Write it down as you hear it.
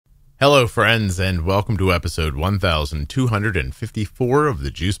Hello, friends, and welcome to episode 1254 of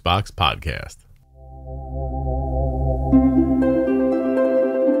the Juicebox Podcast.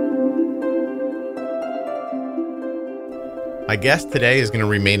 My guest today is going to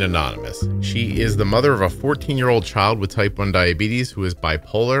remain anonymous. She is the mother of a 14-year-old child with type 1 diabetes who is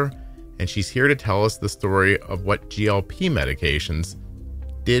bipolar, and she's here to tell us the story of what GLP medications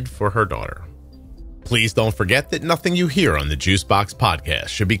did for her daughter. Please don't forget that nothing you hear on the Juicebox Podcast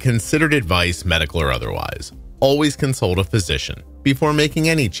should be considered advice, medical or otherwise. Always consult a physician before making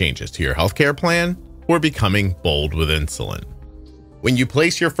any changes to your healthcare plan or becoming bold with insulin. When you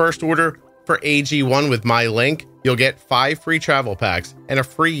place your first order for AG1 with my link, you'll get 5 free travel packs and a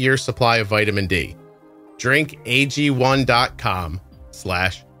free year supply of vitamin D. Drink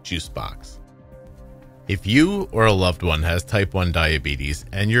ag1.com/juicebox. If you or a loved one has type 1 diabetes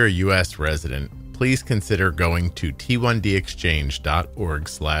and you're a U.S. resident, please consider going to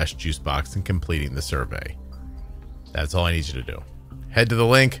t1dexchange.org/juicebox and completing the survey. That's all I need you to do. Head to the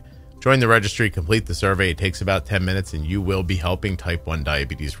link, join the registry, complete the survey. It takes about 10 minutes and you will be helping type 1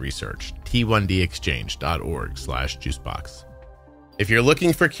 diabetes research. t1dexchange.org/juicebox. If you're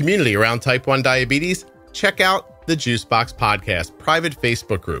looking for community around type 1 diabetes, check out the Juicebox Podcast private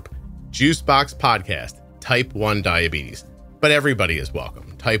Facebook group, Juicebox Podcast, Type 1 Diabetes. But everybody is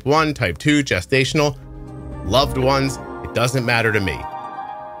welcome. Type 1, Type 2, gestational, loved ones, it doesn't matter to me.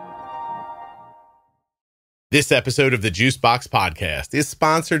 This episode of the Juicebox Podcast is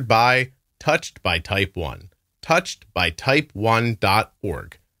sponsored by Touched by Type 1,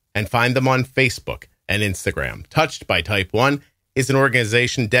 touchedbytype1.org, and find them on Facebook and Instagram. Touched by Type 1 is an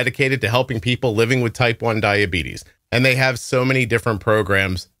organization dedicated to helping people living with type 1 diabetes, and they have so many different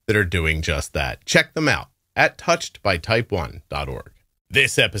programs that are doing just that. Check them out at touchedbytype1.org.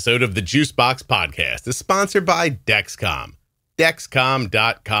 This episode of the Juicebox Podcast is sponsored by Dexcom.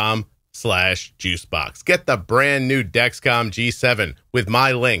 Dexcom.com/juicebox. Get the brand new Dexcom G7 with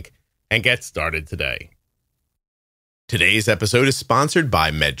my link and get started today. Today's episode is sponsored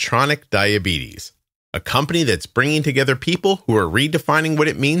by Medtronic Diabetes, a company that's bringing together people who are redefining what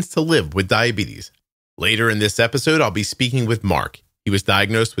it means to live with diabetes. Later in this episode, I'll be speaking with Mark. He was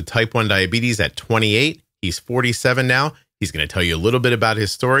diagnosed with type 1 diabetes at 28. He's 47 now. He's going to tell you a little bit about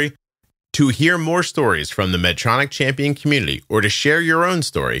his story. To hear more stories from the Medtronic Champion community or to share your own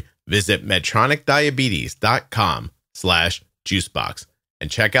story, visit medtronicdiabetes.com/juicebox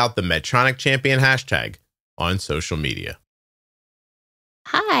and check out the Medtronic Champion hashtag on social media.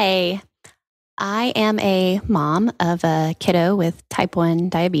 Hi, I am a mom of a kiddo with type 1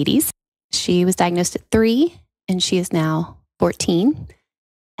 diabetes. She was diagnosed at 3 and she is now 14.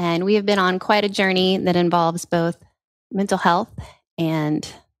 And we have been on quite a journey that involves both mental health and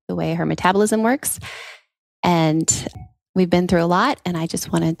the way her metabolism works. And we've been through a lot, and I just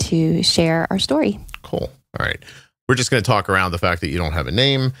wanted to share our story. Cool. All right. We're just going to talk around the fact that you don't have a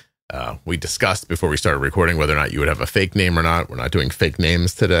name. We discussed before we started recording whether or not you would have a fake name or not. We're not doing fake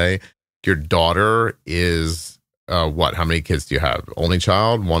names today. Your daughter is what? How many kids do you have? Only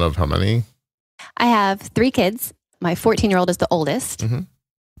child? One of how many? I have 3 kids. My 14-year-old is the oldest. Mm-hmm.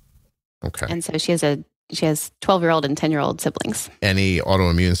 Okay. And so she has 12-year-old and 10-year-old siblings. Any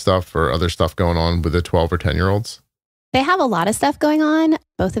autoimmune stuff or other stuff going on with the 12 or 10-year-olds? They have a lot of stuff going on.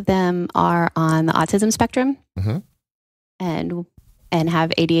 Both of them are on the autism spectrum and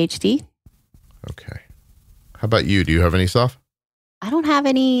have ADHD. Okay. How about you? Do you have any stuff? I don't have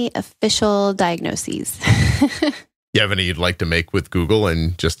any official diagnoses. You have any you'd like to make with Google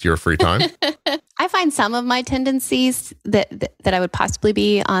in just your free time? I find some of my tendencies that I would possibly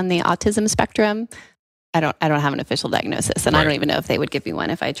be on the autism spectrum. I don't have an official diagnosis, and right. I don't even know if they would give me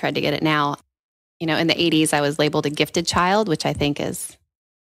one if I tried to get it now. You know, in the 80s, I was labeled a gifted child, which I think is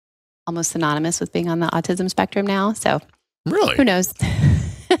almost synonymous with being on the autism spectrum now. So really, who knows?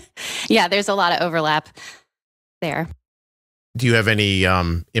 Yeah, there's a lot of overlap there. Do you have any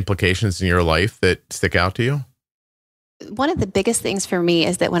implications in your life that stick out to you? One of the biggest things for me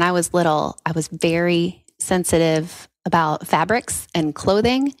is that when I was little, I was very sensitive about fabrics and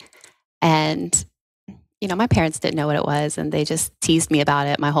clothing. And, you know, my parents didn't know what it was, and they just teased me about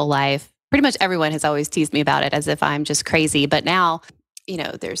it my whole life. Pretty much everyone has always teased me about it as if I'm just crazy. But now, you know,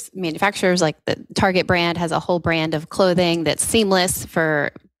 there's manufacturers like the Target brand has a whole brand of clothing that's seamless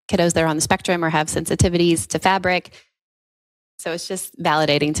for kiddos that are on the spectrum or have sensitivities to fabric. So it's just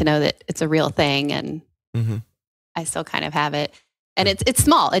validating to know that it's a real thing, and I still kind of have it. And it's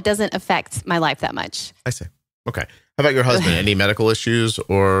small. It doesn't affect my life that much. I see. Okay. How about your husband? Any medical issues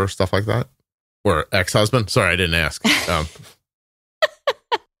or stuff like that? Or ex-husband? Sorry, I didn't ask.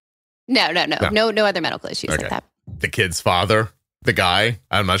 No other medical issues like that. The kid's father? The guy?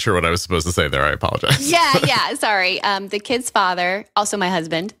 I'm not sure what I was supposed to say there. I apologize. Yeah. Sorry. The kid's father, also my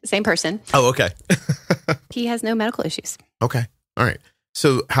husband, same person. Oh, okay. He has no medical issues. Okay. All right.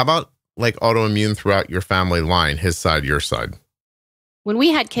 So how about like autoimmune throughout your family line, his side, your side? When we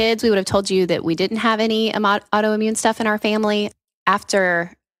had kids, we would have told you that we didn't have any autoimmune stuff in our family.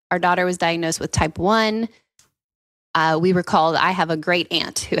 After our daughter was diagnosed with type 1, we recalled I have a great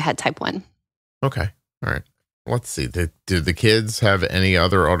aunt who had type 1. Okay. All right. Let's see. Do the kids have any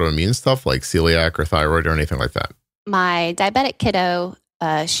other autoimmune stuff like celiac or thyroid or anything like that? My diabetic kiddo,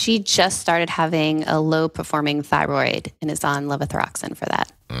 she just started having a low-performing thyroid and is on levothyroxine for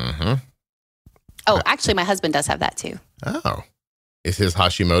that. Mm-hmm. Oh, actually, my husband does have that too. Oh. Is his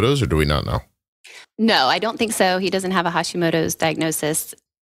Hashimoto's or do we not know? No, I don't think so. He doesn't have a Hashimoto's diagnosis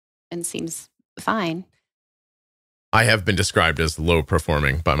and seems fine. I have been described as low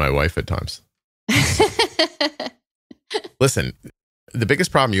performing by my wife at times. Listen, the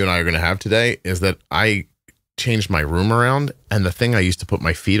biggest problem you and I are going to have today is that I changed my room around, and the thing I used to put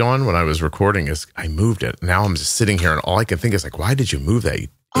my feet on when I was recording is I moved it. Now I'm just sitting here and all I can think is like, why did you move that, you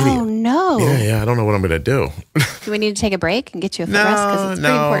idiot? Oh, no. Yeah, I don't know what I'm going to do. Do we need to take a break and get you a footrest? Because it's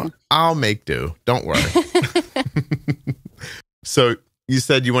pretty important. I'll make do. Don't worry. So you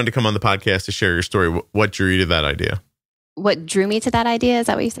said you wanted to come on the podcast to share your story. What drew you to that idea? What drew me to that idea? Is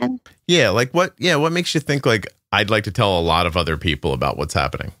that what you said? Yeah, like what makes you think like I'd like to tell a lot of other people about what's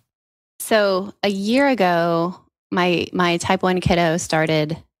happening? So a year ago, my type 1 kiddo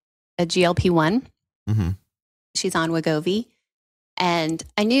started a GLP-1. Mm-hmm. She's on Wegovy. And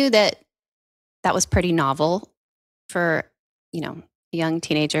I knew that was pretty novel for, a young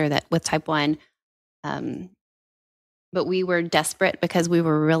teenager with type 1. But we were desperate because we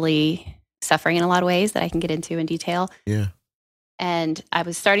were really suffering in a lot of ways that I can get into in detail. Yeah. And I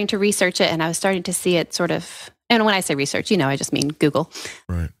was starting to research it, and I was starting to see it sort of, and when I say research, I just mean Google.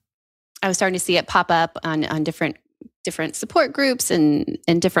 Right. I was starting to see it pop up on different support groups and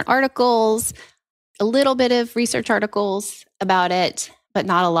different articles, a little bit of research articles about it, but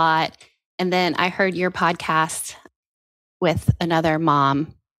not a lot. And then I heard your podcast with another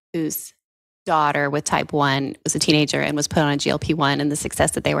mom whose daughter with type 1 was a teenager and was put on a GLP-1 and the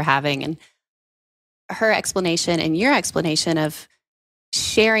success that they were having. And her explanation and your explanation of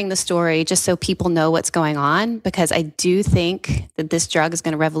sharing the story just so people know what's going on, because I do think that this drug is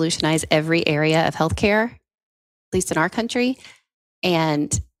going to revolutionize every area of healthcare, at least in our country,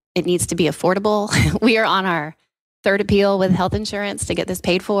 and it needs to be affordable. We are on our third appeal with health insurance to get this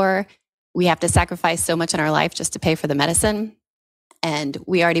paid for. We have to sacrifice so much in our life just to pay for the medicine. And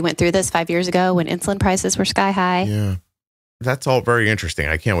we already went through this 5 years ago when insulin prices were sky high. Yeah. That's all very interesting.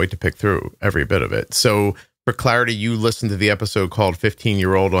 I can't wait to pick through every bit of it. So for clarity, you listened to the episode called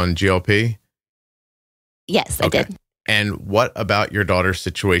 15-Year-Old on GLP? Yes, I did. And what about your daughter's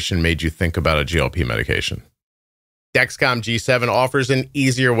situation made you think about a GLP medication? Dexcom G7 offers an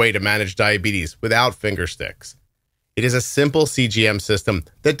easier way to manage diabetes without finger sticks. It is a simple CGM system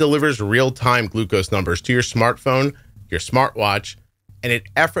that delivers real-time glucose numbers to your smartphone, your smartwatch, and it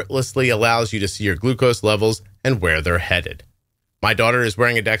effortlessly allows you to see your glucose levels and where they're headed. My daughter is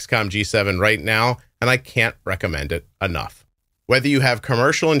wearing a Dexcom G7 right now, and I can't recommend it enough. Whether you have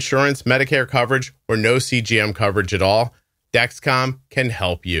commercial insurance, Medicare coverage, or no CGM coverage at all, Dexcom can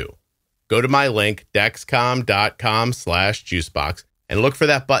help you. Go to my link, dexcom.com/juicebox, and look for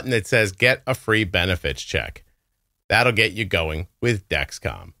that button that says Get a Free Benefits Check. That'll get you going with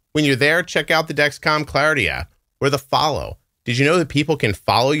Dexcom. When you're there, check out the Dexcom Clarity app or the Follow. Did you know that people can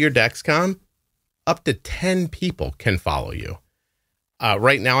follow your Dexcom? Up to 10 people can follow you.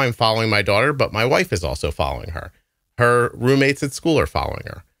 Right now, I'm following my daughter, but my wife is also following her. Her roommates at school are following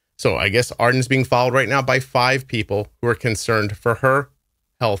her. So I guess Arden's being followed right now by 5 people who are concerned for her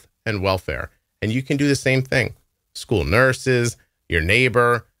health and welfare. And you can do the same thing. School nurses, your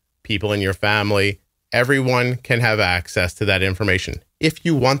neighbor, people in your family, everyone can have access to that information if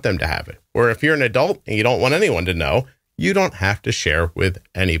you want them to have it. Or if you're an adult and you don't want anyone to know, you don't have to share with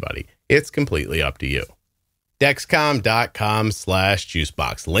anybody. It's completely up to you.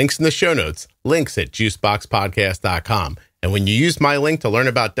 Dexcom.com/juicebox. Links in the show notes. Links at juiceboxpodcast.com. And when you use my link to learn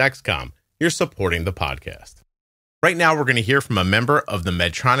about Dexcom, you're supporting the podcast. Right now, we're going to hear from a member of the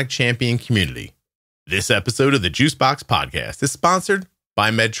Medtronic Champion community. This episode of the Juicebox Podcast is sponsored by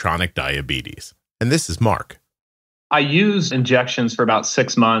Medtronic Diabetes. And this is Mark. I used injections for about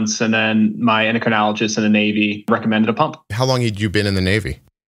 6 months, and then my endocrinologist in the Navy recommended a pump. How long had you been in the Navy?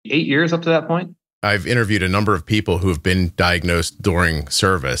 8 years up to that point. I've interviewed a number of people who have been diagnosed during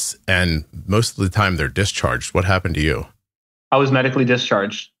service, and most of the time they're discharged. What happened to you? I was medically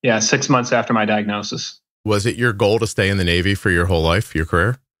discharged. 6 months after my diagnosis. Was it your goal to stay in the Navy for your whole life, your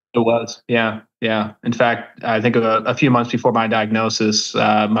career? It was. Yeah. Yeah. In fact, I think a few months before my diagnosis,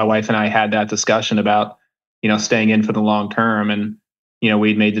 my wife and I had that discussion about, staying in for the long term. And,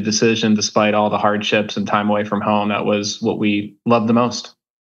 we'd made the decision despite all the hardships and time away from home. That was what we loved the most.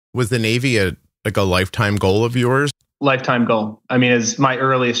 Was the Navy a lifetime goal of yours? Lifetime goal. I mean, as my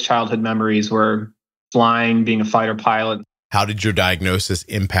earliest childhood memories were flying, being a fighter pilot. How did your diagnosis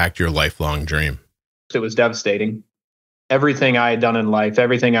impact your lifelong dream? It was devastating. Everything I had done in life,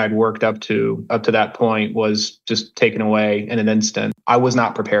 everything I'd worked up to that point was just taken away in an instant. I was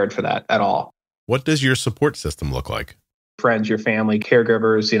not prepared for that at all. What does your support system look like? Friends, your family,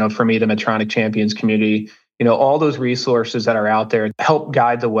 caregivers, for me, the Medtronic Champions community, all those resources that are out there help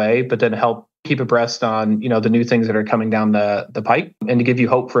guide the way, but then help keep abreast on, the new things that are coming down the pipe and to give you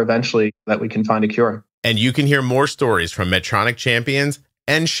hope for eventually that we can find a cure. And you can hear more stories from Medtronic Champions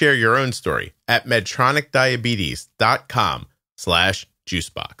and share your own story at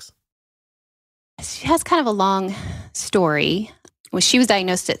medtronicdiabetes.com/juicebox. She has kind of a long story. When she was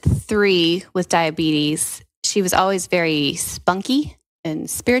diagnosed at 3 with diabetes, she was always very spunky and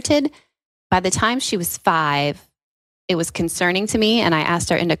spirited. By the time she was 5, it was concerning to me. And I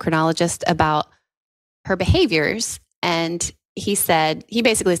asked our endocrinologist about her behaviors. And he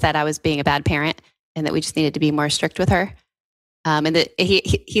basically said I was being a bad parent and that we just needed to be more strict with her. And that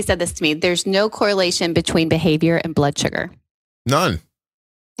he said this to me: there's no correlation between behavior and blood sugar. None.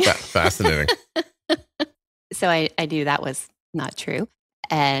 Fascinating. So I knew that was not true.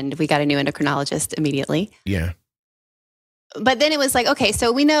 And we got a new endocrinologist immediately. Yeah. But then it was like, okay,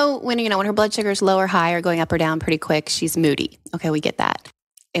 so we know when her blood sugar is low or high or going up or down pretty quick, she's moody. Okay, we get that.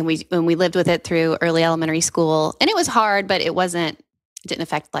 And when we lived with it through early elementary school, and it was hard, but it didn't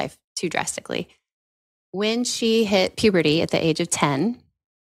affect life too drastically. When she hit puberty at the age of 10,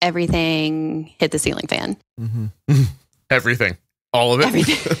 everything hit the ceiling fan. Mm-hmm. Everything. All of it?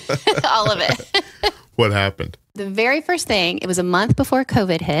 Everything. All of it. What happened? The very first thing, it was a month before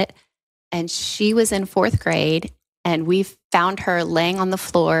COVID hit, and she was in 4th grade, and we found her laying on the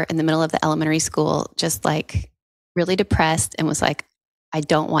floor in the middle of the elementary school, just like really depressed, and was like, I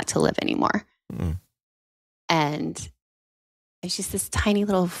don't want to live anymore. Mm. And she's this tiny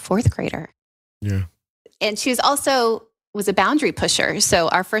little 4th grader. Yeah. And she was a boundary pusher. So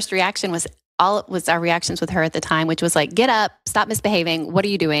our first reaction was our reactions with her at the time, which was like, get up, stop misbehaving. What are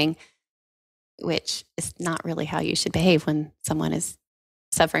you doing? Which is not really how you should behave when someone is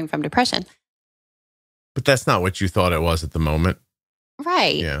suffering from depression. But that's not what you thought it was at the moment.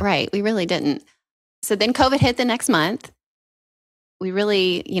 Right, Yeah. Right. We really didn't. So then COVID hit the next month. We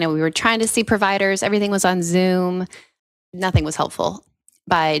really, we were trying to see providers. Everything was on Zoom. Nothing was helpful.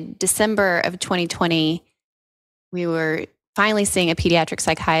 By December of 2020, we were finally seeing a pediatric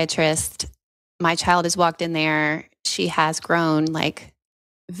psychiatrist. My child has walked in there. She has grown like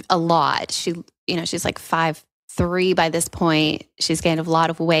a lot. She's like 5'3" by this point. She's gained a lot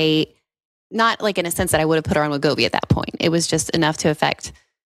of weight. Not like in a sense that I would have put her on Wegovy at that point. It was just enough to affect,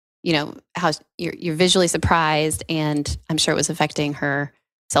 how you're visually surprised, and I'm sure it was affecting her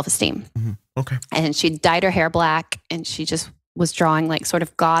self-esteem. Mm-hmm. Okay. And she dyed her hair black, and she just was drawing like sort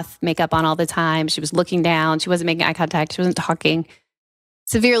of goth makeup on all the time. She was looking down. She wasn't making eye contact. She wasn't talking.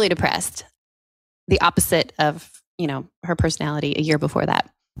 Severely depressed. The opposite of, her personality a year before that.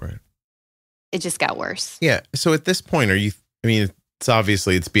 Right. It just got worse. Yeah. So at this point,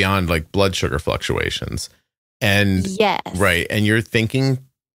 it's beyond like blood sugar fluctuations. And yes. Right. And you're thinking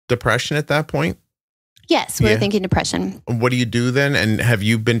depression at that point? Yes, we were thinking depression. What do you do then? And have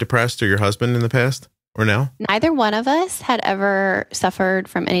you been depressed or your husband in the past or now? Neither one of us had ever suffered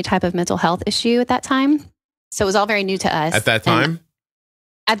from any type of mental health issue at that time. So it was all very new to us. At that time?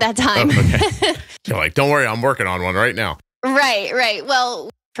 At that time. Oh, okay. You're like, don't worry, I'm working on one right now. Right. Well,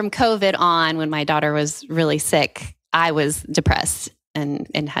 from COVID on, when my daughter was really sick, I was depressed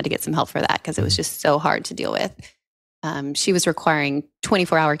and had to get some help for that because it was just so hard to deal with. She was requiring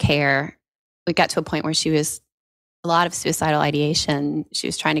 24-hour care. We got to a point where she was a lot of suicidal ideation. She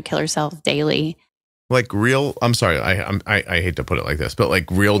was trying to kill herself daily. Like real, I'm sorry, I hate to put it like this, but like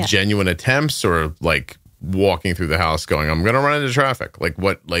real genuine attempts, or like walking through the house going, I'm going to run into traffic. Like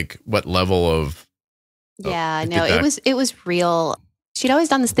what level of... Yeah, no, it was real. She'd always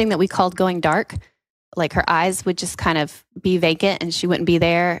done this thing that we called going dark. Like her eyes would just kind of be vacant and she wouldn't be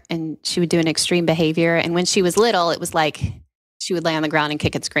there, and she would do an extreme behavior. And when she was little, it was like she would lay on the ground and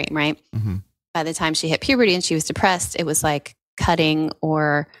kick and scream, right? Mm-hmm. By the time she hit puberty and she was depressed, it was like cutting,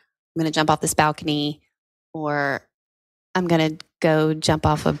 or I'm going to jump off this balcony, or I'm going to go jump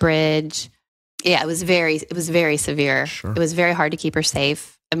off a bridge. Yeah, it was very severe. Sure. It was very hard to keep her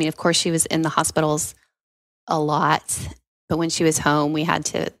safe. I mean, of course, she was in the hospitals a lot. But when she was home, we had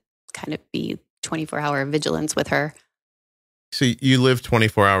to kind of be 24-hour vigilance with her. So you lived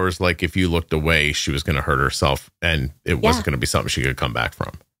 24 hours like if you looked away, she was going to hurt herself and it wasn't going to be something she could come back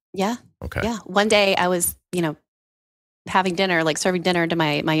from. Yeah. Okay. Yeah. One day I was, having dinner, like serving dinner to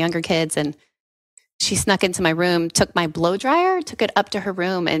my younger kids, and she snuck into my room, took my blow dryer, took it up to her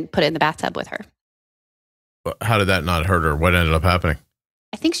room and put it in the bathtub with her. How did that not hurt her? What ended up happening?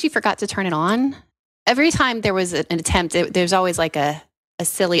 I think she forgot to turn it on. Every time there was an attempt, there's always like a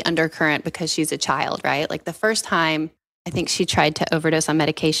silly undercurrent because she's a child, right? Like the first time, I think she tried to overdose on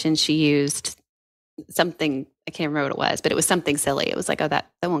medication. She used something, I can't remember what it was, but it was something silly. It was like, oh, that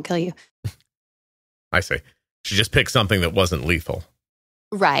won't kill you. I see. She just picked something that wasn't lethal.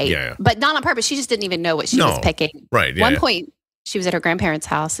 Right. Yeah. But not on purpose. She just didn't even know what she was picking. Right. Yeah, One point, she was at her grandparents'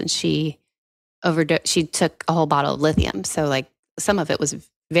 house and she took a whole bottle of lithium. So like some of it was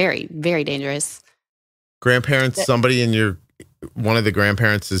very, very dangerous. Grandparents, one of the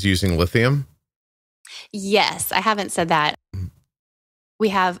grandparents is using lithium? Yes, I haven't said that. We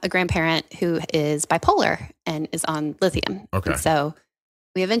have a grandparent who is bipolar and is on lithium. Okay. And so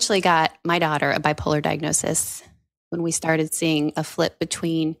we eventually got my daughter a bipolar diagnosis when we started seeing a flip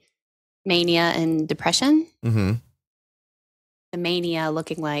between mania and depression. Mm-hmm. The mania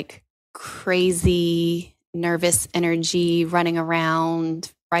looking like crazy, nervous energy, running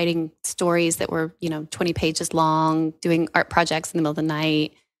around, writing stories that were, 20 pages long, doing art projects in the middle of the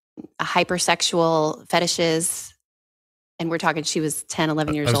night, hypersexual fetishes. And we're talking, she was 10,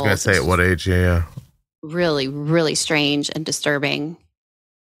 11 years old. I was going to say, at what age? Yeah. Really, really strange and disturbing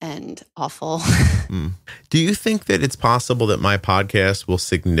and awful. Do you think that it's possible that my podcast will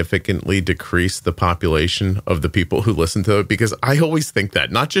significantly decrease the population of the people who listen to it? Because I always think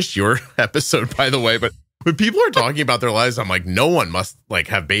that, not just your episode, by the way, but when people are talking about their lives, I'm like, no one must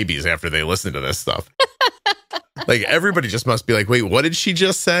have babies after they listen to this stuff. Like everybody just must be like, wait, what did she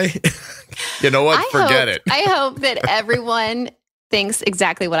just say? You know what? Forget it. I hope that everyone thinks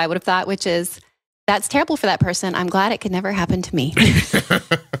exactly what I would have thought, which is, that's terrible for that person. I'm glad it could never happen to me.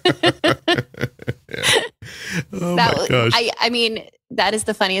 Oh my gosh. I mean, that is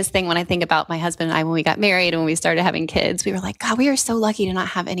the funniest thing when I think about my husband and I, when we got married and when we started having kids, we were like, God, we are so lucky to not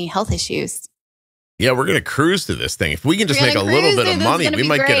have any health issues. Yeah, we're going to cruise to this thing. If we can just make a little bit of money, we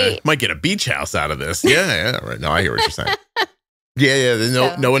might get a beach house out of this. Yeah, right. No, I hear what you're saying.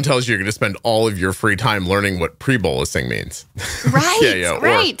 Yeah. No one tells you you're going to spend all of your free time learning what pre-bolusing means. Right,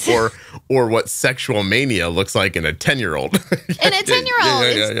 right. Or what sexual mania looks like in a 10-year-old. In a 10-year-old.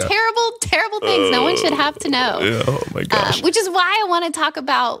 It's terrible, terrible things no one should have to know. Yeah, oh my gosh. Which is why I want to talk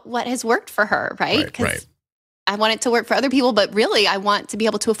about what has worked for her, right? Because I want it to work for other people, but really I want to be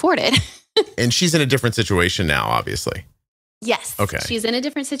able to afford it. And she's in a different situation now, obviously. Yes. Okay. She's in a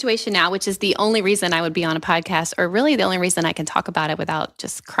different situation now, which is the only reason I would be on a podcast, or really the only reason I can talk about it without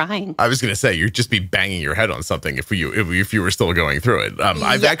just crying. I was going to say, you'd just be banging your head on something if you were still going through it.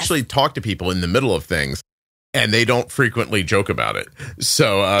 I've actually talked to people in the middle of things, and they don't frequently joke about it.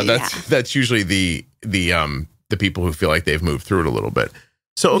 So that's usually the people who feel like they've moved through it a little bit.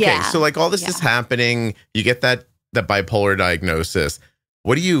 So so like all this is happening. You get that bipolar diagnosis.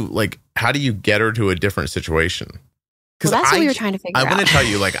 What do you like? How do you get her to a different situation? Well, that's what we were trying to figure out. I want to tell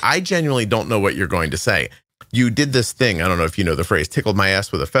you, like, I genuinely don't know what you're going to say. You did this thing. I don't know if you know the phrase, tickled my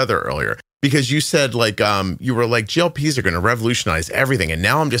ass with a feather earlier, because you said like, you were like, GLPs are going to revolutionize everything. And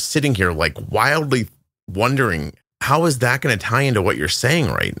now I'm just sitting here like wildly wondering, how is that going to tie into what you're saying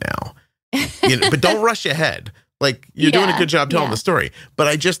right now? But don't rush ahead. Like you're doing a good job telling the story, but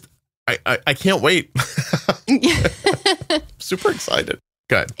I can't wait. Super excited.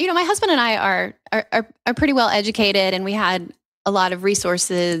 Good. My husband and I are pretty well educated, and we had a lot of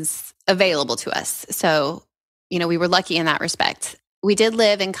resources available to us. So, we were lucky in that respect. We did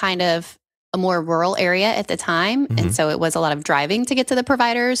live in kind of a more rural area at the time. Mm-hmm. And so it was a lot of driving to get to the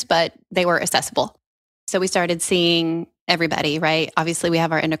providers, but they were accessible. So we started seeing everybody, right? Obviously, we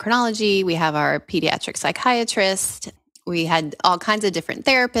have our endocrinology, we have our pediatric psychiatrist. We had all kinds of different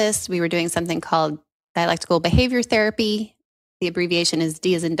therapists. We were doing something called dialectical behavior therapy. The abbreviation is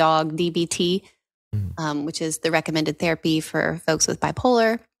D as in dog, DBT, which is the recommended therapy for folks with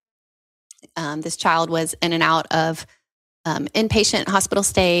bipolar. This child was in and out of inpatient hospital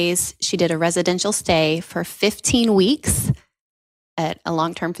stays. She did a residential stay for 15 weeks at a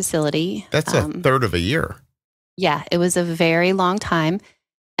long-term facility. That's a third of a year. Yeah, it was a very long time.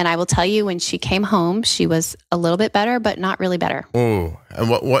 And I will tell you, when she came home, she was a little bit better, but not really better. Oh,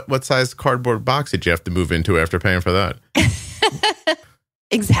 and what size cardboard box did you have to move into after paying for that?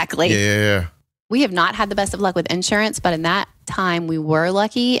 Exactly. Yeah. We have not had the best of luck with insurance, but in that time we were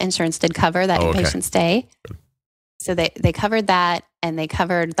lucky. Insurance did cover that inpatient stay. So they covered that, and they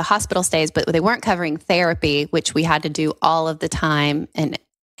covered the hospital stays, but they weren't covering therapy, which we had to do all of the time, and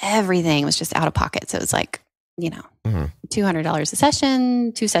everything was just out of pocket. So it was like, $200 a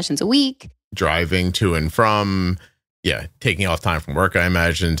session, 2 sessions a week. Driving to and from, taking off time from work, I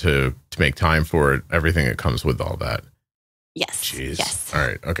imagine, to make time for it, everything that comes with all that. Yes. Jeez. Yes. All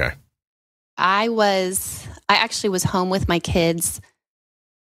right. Okay. I actually was home with my kids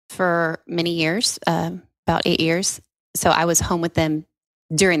for many years, about 8 years. So I was home with them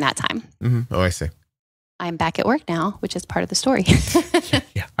during that time. Mm-hmm. Oh, I see. I'm back at work now, which is part of the story.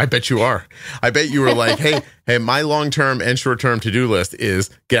 Yeah, I bet you are. I bet you were like, hey, my long-term and short-term to-do list is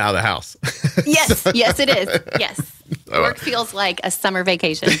get out of the house. Yes, it is. Yes. Work feels like a summer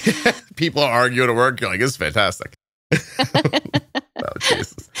vacation. People are arguing at work. You're like, it's fantastic. Oh,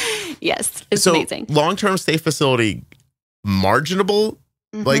 Jesus. Yes, it's amazing. Long-term stay facility, marginable,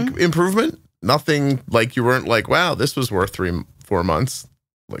 like improvement? Nothing like you weren't like, wow, this was worth 3-4 months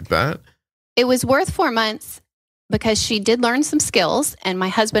like that? It was worth 4 months because she did learn some skills, and my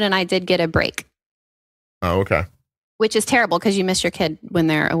husband and I did get a break. Oh, okay. Which is terrible because you miss your kid when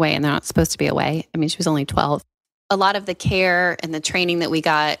they're away, and they're not supposed to be away. I mean, she was only 12. A lot of the care and the training that we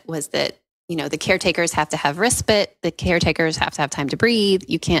got was that, the caretakers have to have respite. The caretakers have to have time to breathe.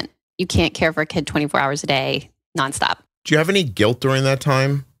 You can't care for a kid 24 hours a day nonstop. Do you have any guilt during that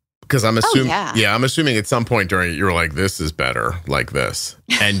time? Because I'm assuming, I'm assuming at some point during it, you were like, this is better like this.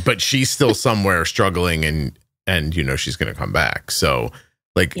 But she's still somewhere struggling and she's going to come back. So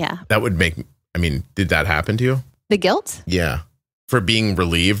that would make, did that happen to you? The guilt? Yeah. For being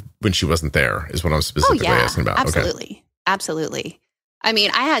relieved when she wasn't there is what I'm specifically asking about. Absolutely. Okay. Absolutely. I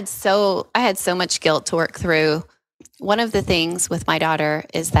had so much guilt to work through. One of the things with my daughter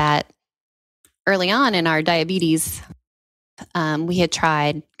is that early on in our diabetes, we had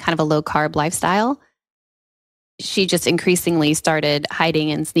tried kind of a low carb lifestyle. She just increasingly started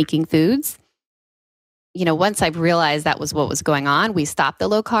hiding and sneaking foods. Once I realized that was what was going on, we stopped the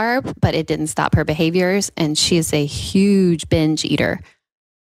low carb, but it didn't stop her behaviors. And she's a huge binge eater,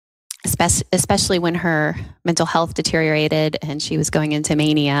 especially when her mental health deteriorated and she was going into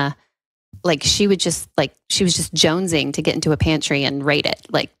mania. She was just jonesing to get into a pantry and raid it,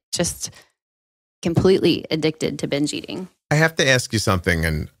 just completely addicted to binge eating. I have to ask you something,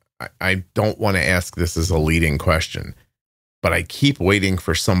 and I don't want to ask this as a leading question, but I keep waiting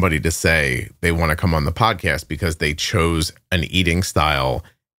for somebody to say they want to come on the podcast because they chose an eating style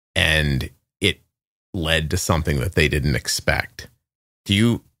and it led to something that they didn't expect.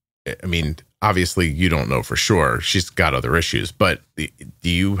 Obviously you don't know for sure. She's got other issues, but do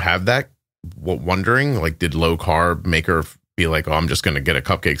you have that wondering, did low carb make her be like, oh, I'm just going to get a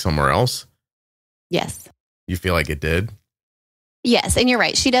cupcake somewhere else? Yes. You feel like it did? Yes. And you're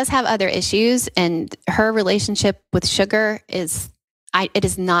right. She does have other issues, and her relationship with sugar it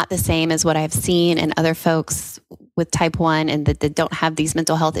is not the same as what I've seen in other folks with type 1 and that don't have these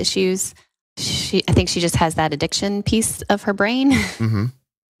mental health issues. I think she just has that addiction piece of her brain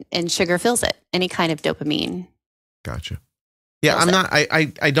and sugar fills it. Any kind of dopamine. Gotcha. Yeah.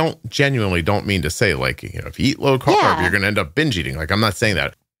 I don't genuinely don't mean to say if you eat low carb, you're going to end up binge eating. I'm not saying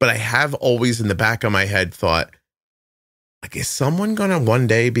that, but I have always in the back of my head thought, is someone going to one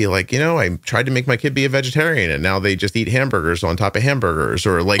day be like, I tried to make my kid be a vegetarian and now they just eat hamburgers on top of hamburgers,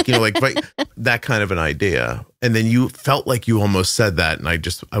 or that kind of an idea. And then you felt like you almost said that. And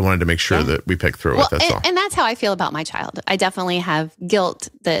I wanted to make sure that we picked through it. That's all. And that's how I feel about my child. I definitely have guilt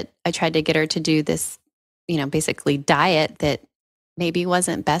that I tried to get her to do this, basically diet that maybe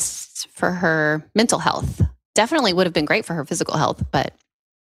wasn't best for her mental health. Definitely would have been great for her physical health, but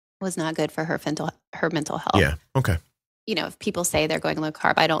was not good for her mental health. Yeah. Okay. If people say they're going low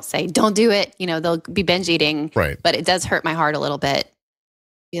carb, I don't say, don't do it. They'll be binge eating. Right. But it does hurt my heart a little bit.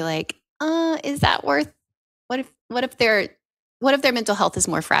 Be like, is that worth, what if their mental health is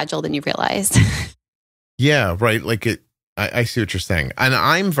more fragile than you realize? Yeah. Right. I see what you're saying. And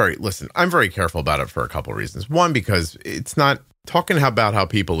I'm very careful about it for a couple of reasons. One, because it's not talking about how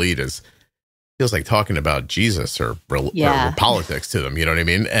people eat feels like talking about Jesus or politics to them. You know what I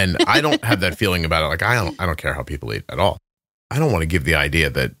mean? And I don't have that feeling about it. I don't care how people eat at all. I don't want to give the idea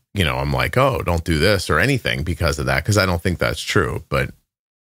that, I'm like, oh, don't do this or anything because of that, because I don't think that's true. But,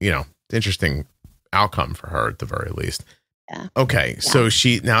 interesting outcome for her at the very least. Yeah. Okay. Yeah. So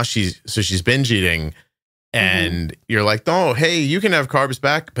she's binge eating and you're like, oh, hey, you can have carbs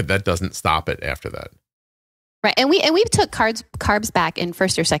back, but that doesn't stop it after that. Right. And we took carbs back in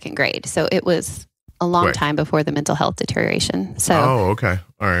first or second grade. So it was a long time before the mental health deterioration. So okay.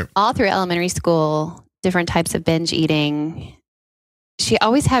 All right. All through elementary school, different types of binge eating. she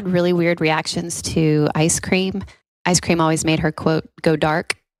always had really weird reactions to ice cream. Ice cream always made her, quote, go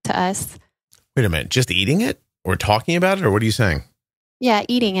dark to us. Wait a minute, just eating it or talking about it, or what are you saying? Yeah,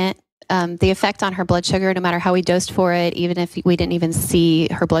 eating it. The effect on her blood sugar, no matter how we dosed for it, even if we didn't even see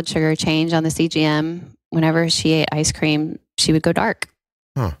her blood sugar change on the CGM, whenever she ate ice cream, she would go dark.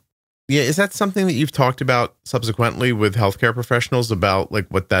 Huh. Yeah, is that something that you've talked about subsequently with healthcare professionals about like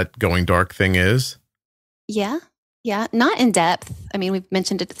what that going dark thing is? Yeah. Not in depth. I mean, we've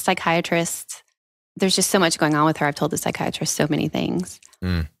mentioned it to the psychiatrist. There's just so much going on with her. I've told the psychiatrist so many things.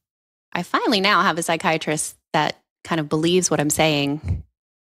 I finally now have a psychiatrist that kind of believes what I'm saying.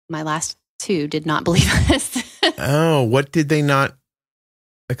 My last two did not believe this. Oh, what did they not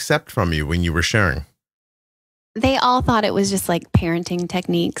accept from you when you were sharing? They all thought it was just like parenting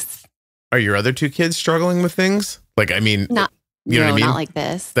techniques. Are your other two kids struggling with things? Like, I mean, Not like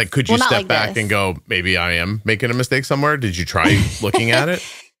this. Like, could you step like back and go, maybe I am making a mistake somewhere? Did you try looking at it?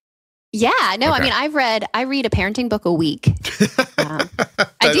 Yeah, no, okay. I mean, I read a parenting book a week.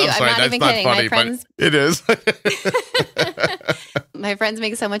 I do. I'm not even kidding. Funny, my friends, it is. My friends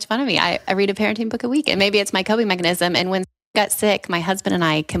make so much fun of me. I read a parenting book a week, and maybe it's my coping mechanism. And when I got sick, my husband and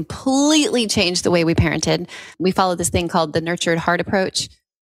I completely changed the way we parented. We followed this thing called the nurtured heart approach,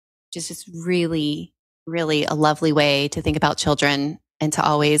 which is just really, really a lovely way to think about children and to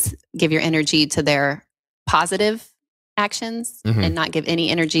always give your energy to their positive actions and not give any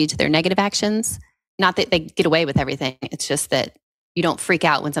energy to their negative actions. Not that they get away with everything. It's just that you don't freak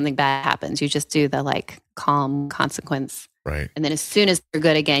out when something bad happens. You just do the like calm consequence. Right. And then as soon as they're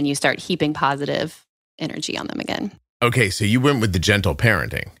good again, you start heaping positive energy on them again. Okay. So you went with the gentle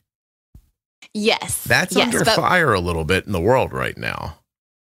parenting. Yes. That's under fire a little bit in the world right now.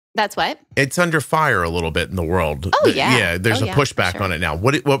 That's what? It's under fire a little bit in the world. Oh, yeah. Yeah. There's a pushback on it now.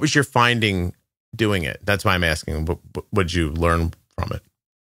 What was your finding doing it? That's why I'm asking. What did you learn from it?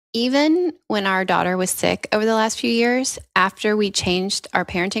 Even when our daughter was sick over the last few years, after we changed our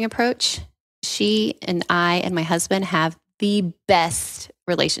parenting approach, she and I and my husband have the best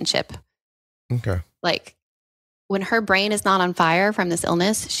relationship. Okay. Like when her brain is not on fire from this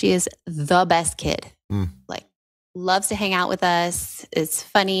illness, she is the best kid. Like loves to hang out with us, is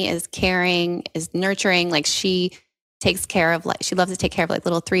funny, is caring, is nurturing. Like she takes care of she loves to take care of like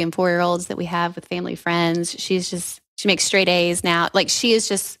little 3 and 4 year olds that we have with family friends. She makes straight A's now. Like she is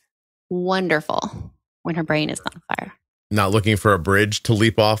just wonderful when her brain is not on fire. Not looking for a bridge to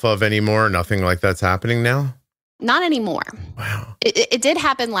leap off of anymore? Nothing like that's happening now? Not anymore. Wow. It did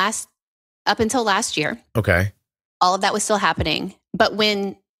happen up until last year. Okay. All of that was still happening. But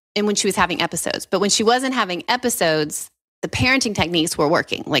when she was having episodes. But when she wasn't having episodes, the parenting techniques were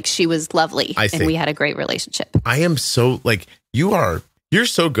working. Like she was lovely and we had a great relationship. I am so like, you're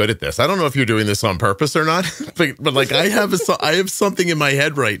so good at this. I don't know if you're doing this on purpose or not, but like I have something in my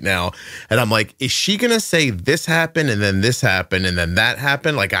head right now and I'm like, is she going to say this happened and then this happened and then that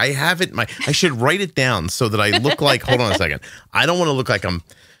happened? Like I have it I should write it down so that I look like, hold on a second. I don't want to look like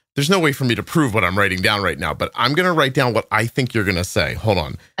there's no way for me to prove what I'm writing down right now, but I'm going to write down what I think you're going to say. Hold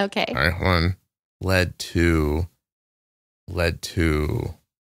on. Okay. All right, hold on. Led to.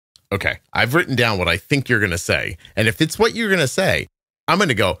 Okay. I've written down what I think you're going to say. And if it's what you're going to say, I'm going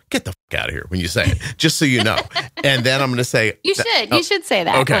to go, get the fuck out of here when you say it, just so you know. And then I'm going to say, you should say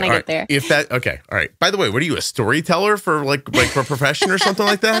that when I get there. Okay. All right. By the way, what are you, a storyteller for like for a profession or something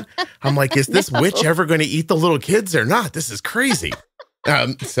like that? I'm like, is this witch ever going to eat the little kids or not? This is crazy.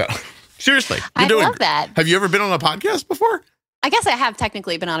 So seriously, I love that. Have you ever been on a podcast before? I guess I have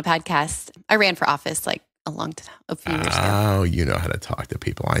technically been on a podcast. I ran for office like a few years ago. Oh, you know how to talk to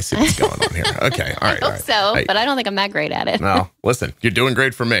people. I see what's going on here. Okay. All right. I hope so, but I don't think I'm that great at it. No, listen, you're doing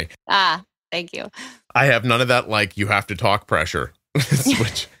great for me. Thank you. I have none of that, like, you have to talk pressure,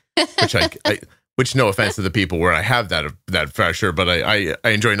 which no offense to the people where I have that pressure, but I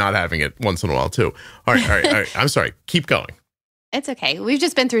enjoy not having it once in a while too. All right. I'm sorry. Keep going. It's okay. We've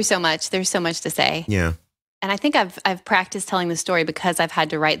just been through so much. There's so much to say. Yeah. And I think I've practiced telling the story because I've had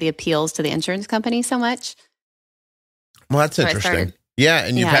to write the appeals to the insurance company so much. Well, that's interesting. Yeah,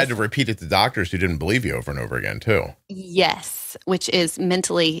 and you've had to repeat it to doctors who didn't believe you over and over again, too. Yes, which is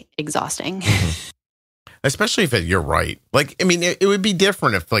mentally exhausting. Mm-hmm. Especially if you're right. Like, I mean, it would be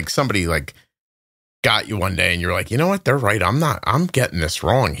different if, like, somebody, like, got you one day and you're like, you know what, they're right. I'm getting this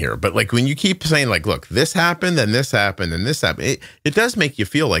wrong here. But, like, when you keep saying, like, look, this happened, then this happened, then this happened, it does make you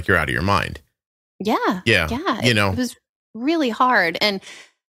feel like you're out of your mind. Yeah. You know, it was really hard. And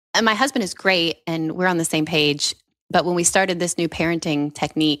my husband is great and we're on the same page. But when we started this new parenting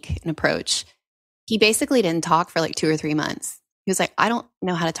technique and approach, he basically didn't talk for like 2 or 3 months. He was like, I don't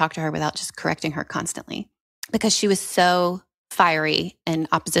know how to talk to her without just correcting her constantly because she was so fiery and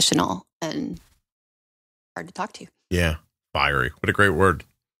oppositional and hard to talk to. Yeah. Fiery. What a great word.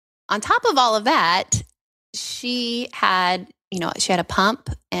 On top of all of that, she had a pump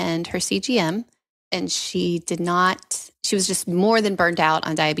and her CGM, and she was just more than burnt out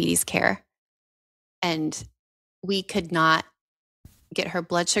on diabetes care. And we could not get her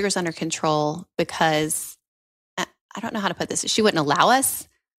blood sugars under control because I don't know how to put this. She wouldn't allow us.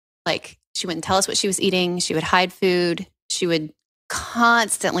 Like, she wouldn't tell us what she was eating. She would hide food. She would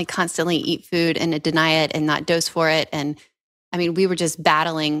constantly eat food and deny it and not dose for it. And I mean, we were just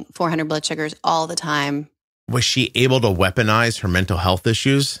battling 400 blood sugars all the time. Was she able to weaponize her mental health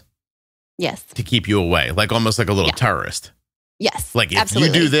issues? Yes. To keep you away, like almost like a little terrorist. Yes. Like, if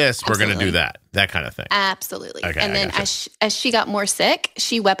absolutely. you do this, we're going to do that. That kind of thing. Absolutely. Okay, and then as she got more sick,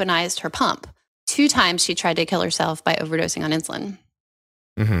 she weaponized her pump. 2 times she tried to kill herself by overdosing on insulin.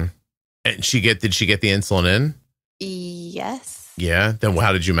 Mm-hmm. And did she get the insulin in? Yes. Yeah. Then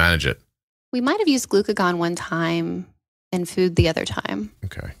how did you manage it? We might have used glucagon one time and food the other time.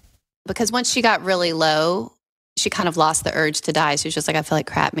 Okay. Because once she got really low, she kind of lost the urge to die. She was just like, I feel like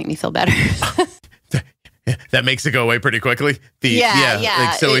crap, make me feel better. That makes it go away pretty quickly. Yeah.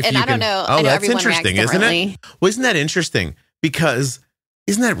 Like, so if and I don't know. Oh, I know that's interesting, isn't it? Well, isn't that interesting? Because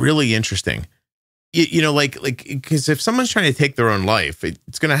isn't that really interesting? Because if someone's trying to take their own life,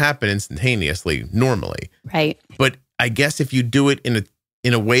 it's going to happen instantaneously, normally. Right. But I guess if you do it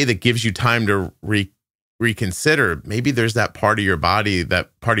in a way that gives you time to reconsider, maybe there's that part of your body,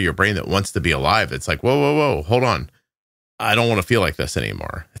 that part of your brain that wants to be alive. It's like, whoa, hold on. I don't want to feel like this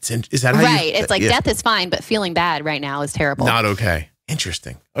anymore. Is that how right? It's like death is fine, but feeling bad right now is terrible. Not okay.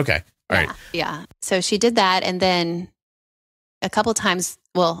 Interesting. Okay. All right. Yeah. So she did that, and then a couple times,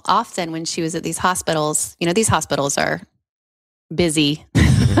 often when she was at these hospitals, these hospitals are busy.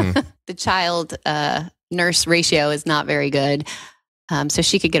 Mm-hmm. The child nurse ratio is not very good, so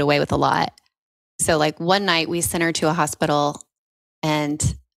she could get away with a lot. So like one night we sent her to a hospital,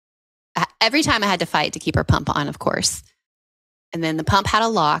 and every time I had to fight to keep her pump on, of course. And then the pump had a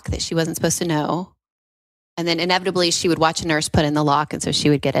lock that she wasn't supposed to know. And then inevitably she would watch a nurse put in the lock, and so she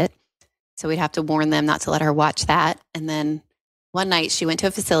would get it. So we'd have to warn them not to let her watch that. And then one night she went to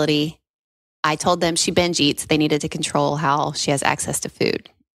a facility. I told them she binge eats. They needed to control how she has access to food.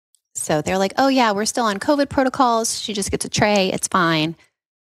 So they're like, oh yeah, we're still on COVID protocols. She just gets a tray. It's fine.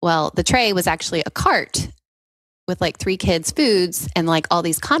 Well, the tray was actually a cart with like 3 kids' foods and like all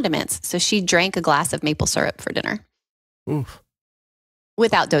these condiments. So she drank a glass of maple syrup for dinner. Oof.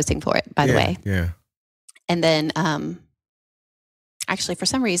 Without dosing for it, by the way. Yeah. And then actually for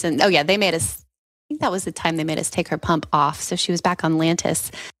some reason, they made us, I think that was the time they made us take her pump off. So she was back on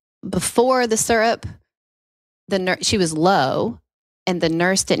Lantus. Before the syrup, she was low, and the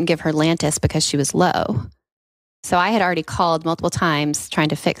nurse didn't give her Lantus because she was low. So I had already called multiple times trying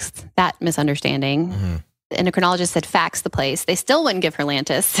to fix that misunderstanding. Mm-hmm. The endocrinologist said, fax the place. They still wouldn't give her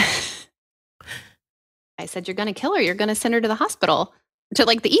Lantus. I said, you're going to kill her. You're going to send her to the hospital, to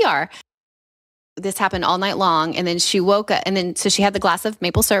like the ER. This happened all night long. And then she woke up, and then, so she had the glass of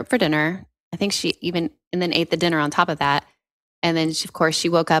maple syrup for dinner. I think and then ate the dinner on top of that. And then of course she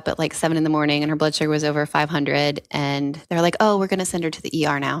woke up at like 7 a.m. and her blood sugar was over 500. And they're like, oh, we're going to send her to the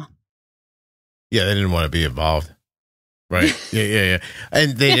ER now. Yeah. They didn't want to be involved. Right. Yeah.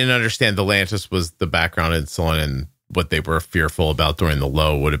 And they didn't understand the Lantus was the background insulin, and what they were fearful about during the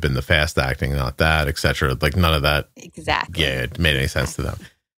low would have been the fast acting, not that, et cetera. Like none of that. Exactly. Yeah. It made any sense to them.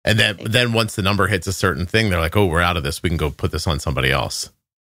 And then once the number hits a certain thing, they're like, oh, we're out of this. We can go put this on somebody else.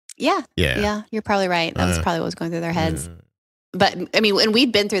 Yeah. You're probably right. That was probably what was going through their heads. But I mean, and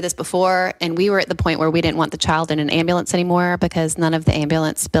we'd been through this before, and we were at the point where we didn't want the child in an ambulance anymore because none of the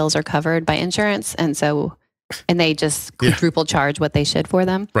ambulance bills are covered by insurance. And they just quadruple charge what they should for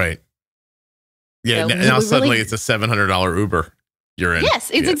them. Right. Yeah. So now suddenly it's a $700 Uber you're in.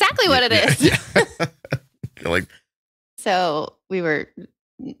 Yes, it's exactly what it is. Yeah. You're like, so we were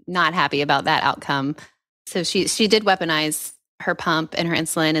not happy about that outcome. So she did weaponize her pump and her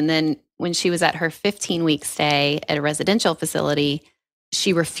insulin. And then when she was at her 15-week stay at a residential facility,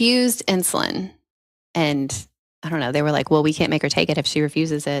 she refused insulin. And I don't know, they were like, well, we can't make her take it if she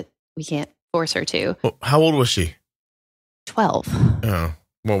refuses it. We can't force her to. Well, how old was she? 12. Oh,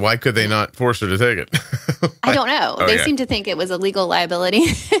 well, why could they not force her to take it? I don't know. They seem to think it was a legal liability.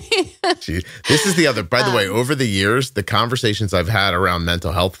 This is the other, by the way, over the years, the conversations I've had around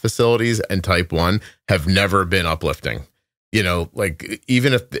mental health facilities and type 1 have never been uplifting. Like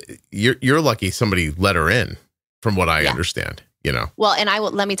even if you're lucky somebody let her in, from what I understand, Well, and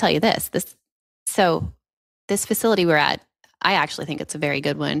let me tell you this facility we're at, I actually think it's a very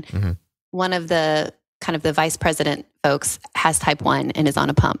good one. Mm-hmm. One of the kind of the vice president folks has type 1 and is on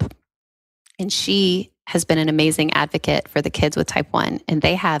a pump. And she has been an amazing advocate for the kids with type 1. And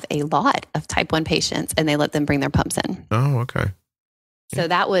they have a lot of type 1 patients and they let them bring their pumps in. Oh, okay. So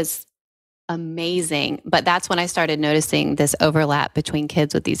that was amazing. But that's when I started noticing this overlap between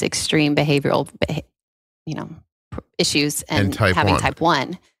kids with these extreme behavioral, issues and having type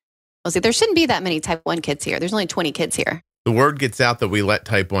 1. I was like, there shouldn't be that many type 1 kids here. There's only 20 kids here. The word gets out that we let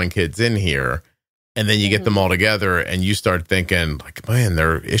type 1 kids in here, and then you get them all together and you start thinking like, man,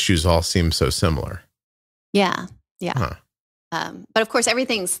 their issues all seem so similar. Yeah. Yeah. Huh. But of course,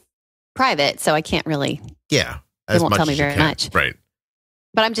 everything's private, so I can't really. Yeah. They won't tell me very much. Right.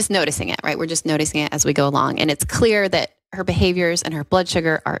 But I'm just noticing it, right? We're just noticing it as we go along. And it's clear that her behaviors and her blood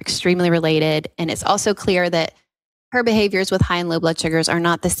sugar are extremely related. And it's also clear that her behaviors with high and low blood sugars are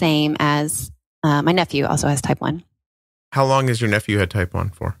not the same as my nephew also has type 1. How long has your nephew had type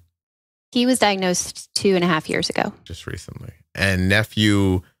 1 for? He was diagnosed 2.5 years ago. Just recently. And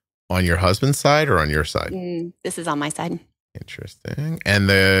nephew on your husband's side or on your side? This is on my side. Interesting. And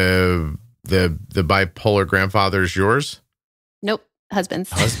the bipolar grandfather is yours? Nope.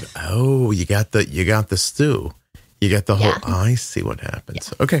 Husband's. Oh, you got the stew. You got the whole, I see what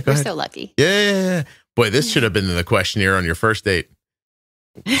happens. Yeah. Okay, go ahead. We're so lucky. Yeah. Boy, this should have been in the questionnaire on your first date.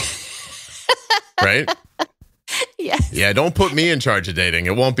 Right? Yes. Yeah, don't put me in charge of dating.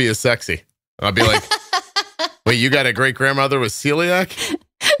 It won't be as sexy. I'll be like, wait, you got a great grandmother with celiac?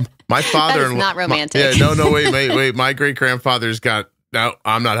 My father. That is not romantic. No, wait. My great grandfather's got, no,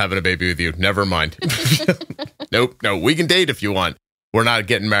 I'm not having a baby with you. Never mind. Nope. No, we can date if you want. We're not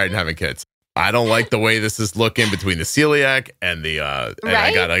getting married and having kids. I don't like the way this is looking between the celiac and the and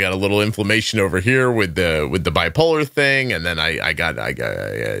right? I got a little inflammation over here with the bipolar thing, and then I got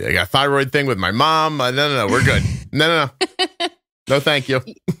thyroid thing with my mom. No, we're good. No, thank you.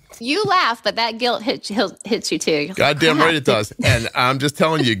 You laugh, but that guilt hits you too. Goddamn right it does. And I'm just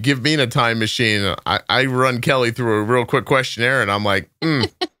telling you, give me a time machine. I run Kelly through a real quick questionnaire, and I'm like,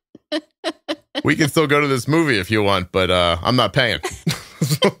 we can still go to this movie if you want, but I'm not paying.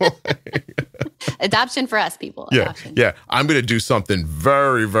 Adoption for us, people. Yeah, Adoption. yeah. I'm going to do something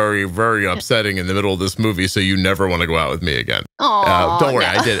very, very, very upsetting in the middle of this movie, so you never want to go out with me again. Don't worry,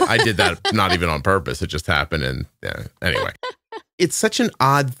 no. I did that not even on purpose. It just happened, and anyway, it's such an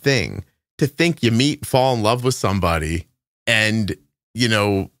odd thing to think you meet, fall in love with somebody, and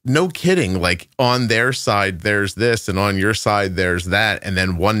no kidding, like on their side there's this, and on your side there's that, and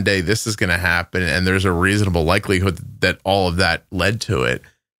then one day this is going to happen, and there's a reasonable likelihood that all of that led to it.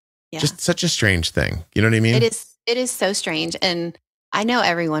 Yeah. Just such a strange thing. You know what I mean? It is so strange. And I know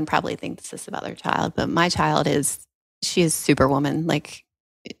everyone probably thinks this about their child, but my child she is superwoman. Like,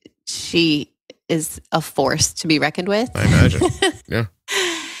 she is a force to be reckoned with. I imagine. Yeah.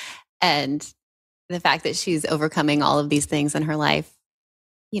 And the fact that she's overcoming all of these things in her life,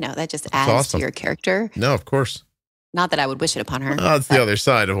 that just adds awesome to your character. No, of course. Not that I would wish it upon her. Oh, it's the other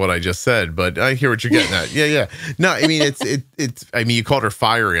side of what I just said, but I hear what you're getting at. Yeah. No, I mean, you called her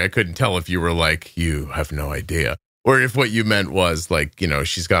fiery. I couldn't tell if you were like, you have no idea, or if what you meant was like,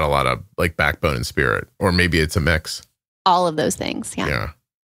 she's got a lot of like backbone and spirit, or maybe it's a mix. All of those things. Yeah. Yeah.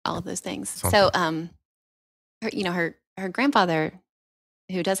 All of those things. Something. So, her grandfather,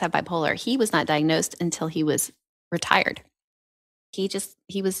 who does have bipolar, he was not diagnosed until he was retired. He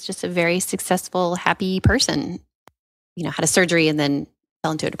was just a very successful, happy person. Had a surgery and then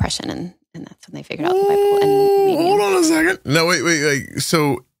fell into a depression, and that's when they figured out the bipolar. Hold on a second. No, wait.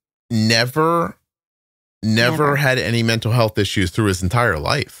 So never had any mental health issues through his entire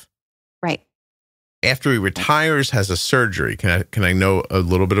life. Right. After he retires, has a surgery. Can I know a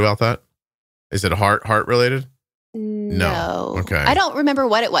little bit about that? Is it heart related? No. Okay. I don't remember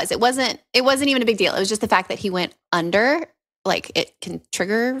what it was. It wasn't even a big deal. It was just the fact that he went under, like it can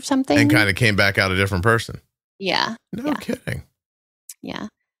trigger something. And kind of came back out a different person. Yeah. No kidding. Yeah.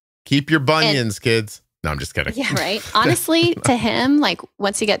 Keep your bunions, kids. No, I'm just kidding. Yeah, right. Honestly, to him, like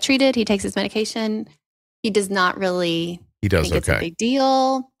once he got treated, he takes his medication. He does not really think it's a big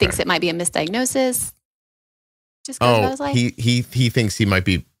deal. Thinks it might be a misdiagnosis. Just goes about his life. He thinks he might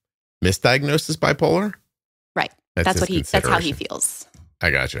be misdiagnosed as bipolar? Right. That's how he feels.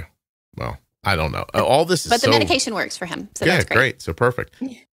 I got you. Well, I don't know. All this is But the medication works for him. So that's great. So perfect.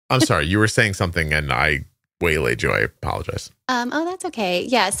 I'm sorry. You were saying something and I waylaid you. I apologize. That's okay.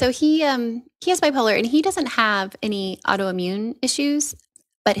 Yeah. So he has bipolar and he doesn't have any autoimmune issues,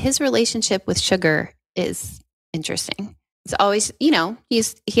 but his relationship with sugar is interesting. It's always, he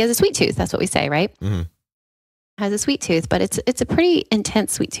has a sweet tooth. That's what we say, right? Mm-hmm. Has a sweet tooth, but it's a pretty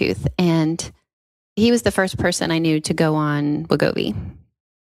intense sweet tooth. And he was the first person I knew to go on Wegovy.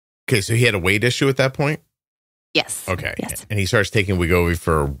 Okay. So he had a weight issue at that point? Yes. Okay. Yes. And he starts taking Wegovy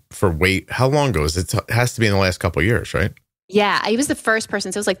for weight. How long ago is it? It has to be in the last couple of years, right? Yeah, he was the first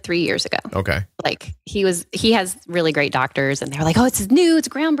person. So it was like 3 years ago. Okay. Like he has really great doctors and they're like, oh, it's new, it's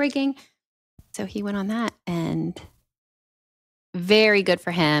groundbreaking. So he went on that and very good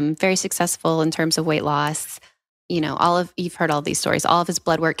for him, very successful in terms of weight loss. You know, you've heard all these stories. All of his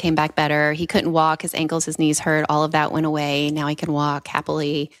blood work came back better. He couldn't walk, his ankles, his knees hurt. All of that went away. Now he can walk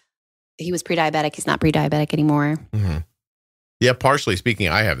happily. He was pre-diabetic. He's not pre-diabetic anymore. Mm-hmm. Yeah, partially speaking,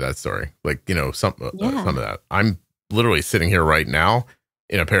 I have that story. Like, you know, some of that. I'm literally sitting here right now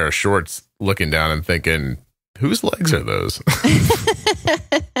in a pair of shorts looking down and thinking, whose legs are those?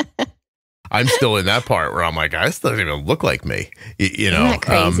 I'm still in that part where I'm like, this doesn't even look like me. You know, isn't that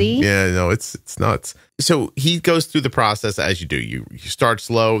crazy? Yeah, no, it's nuts. So he goes through the process as you do. You start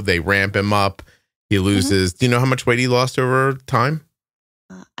slow, they ramp him up, he loses. Do you know how much weight he lost over time?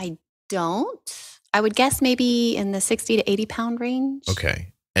 I don't. I would guess maybe in the 60 to 80 pound range.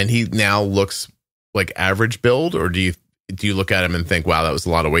 Okay. And he now looks like average build, or do you look at him and think, wow, that was a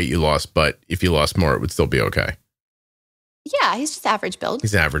lot of weight you lost, but if you lost more, it would still be okay? Yeah, he's just average build.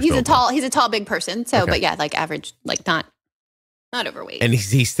 He's average build. He's a tall, big person. So, Okay. but yeah, like average, like not overweight. And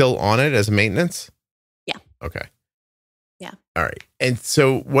he's still on it as maintenance? Yeah. Okay. Yeah. All right. And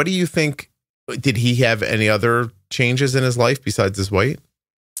so what do you think, did he have any other changes in his life besides his weight?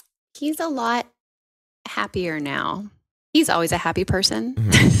 He's a lot happier now. He's always a happy person,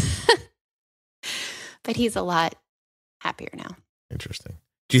 but he's a lot happier now. Interesting.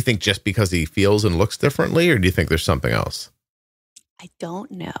 Do you think just because he feels and looks differently, or do you think there's something else? I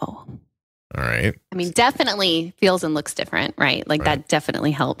don't know. All right. I mean, definitely feels and looks different, right? Like that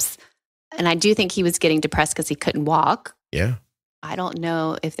definitely helps. And I do think he was getting depressed because he couldn't walk. Yeah. I don't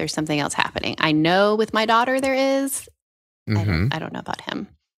know if there's something else happening. I know with my daughter there is. I don't know about him.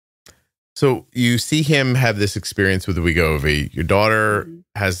 So you see him have this experience with the Wegovy. Your daughter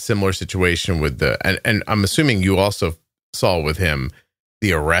has a similar situation with and I'm assuming you also saw with him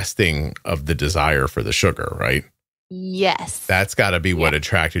the arresting of the desire for the sugar, right? Yes. That's got to be what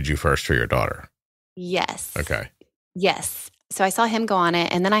attracted you first for your daughter. Yes. Okay. Yes. So I saw him go on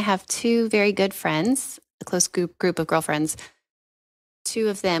it. And then I have two very good friends, a close group of girlfriends. Two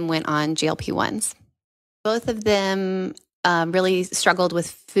of them went on GLP-1s. Both of them really struggled with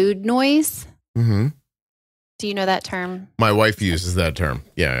food noise. Mm-hmm. Do you know that term? My wife uses that term.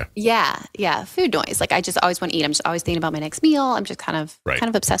 Yeah. Yeah. Food noise. Like I just always want to eat. I'm just always thinking about my next meal. I'm just kind of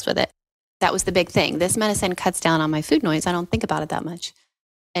obsessed with it. That was the big thing. This medicine cuts down on my food noise. I don't think about it that much.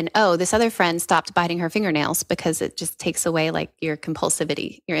 And this other friend stopped biting her fingernails because it just takes away like your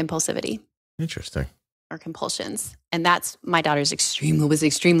impulsivity. Interesting. Or compulsions. And that's my daughter's was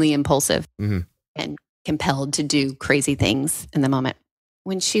extremely impulsive and compelled to do crazy things in the moment.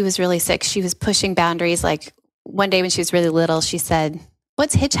 When she was really sick, she was pushing boundaries. Like one day when she was really little, she said,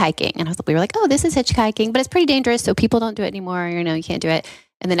 "What's hitchhiking?" And we were like, "Oh, this is hitchhiking, but it's pretty dangerous. So people don't do it anymore. You can't do it."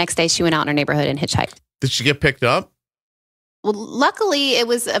 And the next day she went out in her neighborhood and hitchhiked. Did she get picked up? Well, luckily it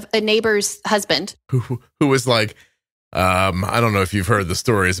was a neighbor's husband. Who was like, I don't know if you've heard the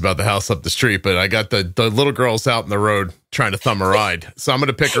stories about the house up the street, but I got the little girls out in the road trying to thumb a ride. So I'm going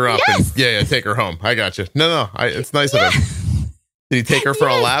to pick her up and take her home. I got you. No, it's nice of him. Did he take her for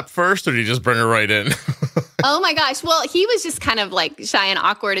a lap first, or did he just bring her right in? Oh my gosh. Well, he was just kind of like shy and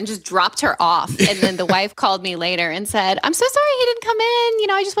awkward and just dropped her off. And then the wife called me later and said, "I'm so sorry he didn't come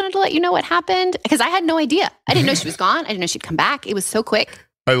in. I just wanted to let you know what happened." Because I had no idea. I didn't know she was gone. I didn't know she'd come back. It was so quick.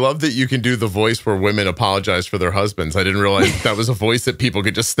 I love that you can do the voice where women apologize for their husbands. I didn't realize that was a voice that people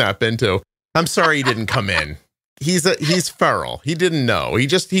could just snap into. "I'm sorry he didn't come in. He's feral. He didn't know. He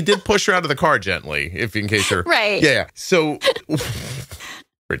did push her out of the car gently, in case you're right." Yeah. So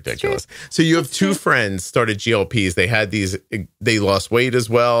ridiculous. So you have two friends started GLPs. They lost weight as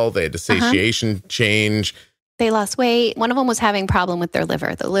well. They had a satiation change. They lost weight. One of them was having a problem with their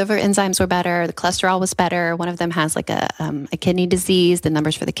liver. The liver enzymes were better. The cholesterol was better. One of them has like a kidney disease. The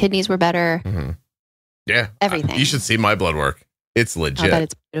numbers for the kidneys were better. Mm-hmm. Yeah. Everything. You should see my blood work. It's legit. I bet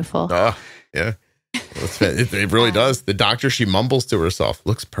it's beautiful. Oh, yeah. It really does. The doctor, she mumbles to herself,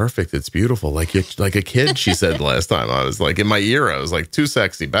 "Looks perfect. It's beautiful. Like a kid," she said last time. I was like, in my ear, I was like, "Too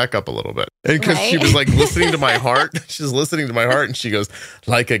sexy. Back up a little bit." And because she was like listening to my heart, she's listening to my heart, and she goes,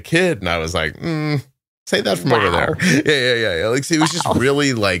 "Like a kid." And I was like, say that from over there. Yeah. Like, see, it was just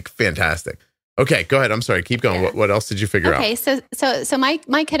really like fantastic. Okay, go ahead. I'm sorry. Keep going. Yeah. What else did you figure out? Okay, so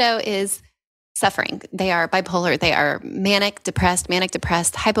my kiddo is suffering. They are bipolar. They are manic depressed,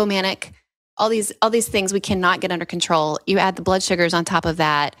 hypomanic. All these things we cannot get under control. You add the blood sugars on top of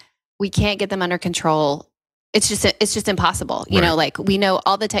that. We can't get them under control. it's just impossible. You know, like we know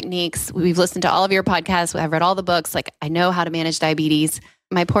all the techniques. We've listened to all of your podcasts. I've read all the books. Like I know how to manage diabetes.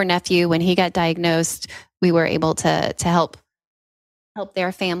 My poor nephew, when he got diagnosed, we were able to help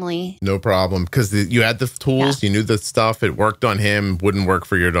their family. No problem. Because you had the tools, you knew the stuff. It worked on him, wouldn't work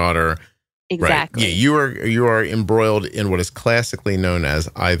for your daughter. Exactly. Right. Yeah, you are embroiled in what is classically known as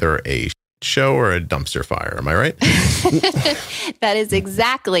either a show or a dumpster fire. Am I right? That is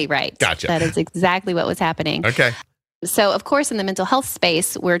exactly right. Gotcha. That is exactly what was happening. Okay. So, of course, in the mental health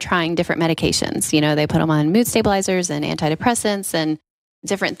space, we're trying different medications. You know, they put them on mood stabilizers and antidepressants and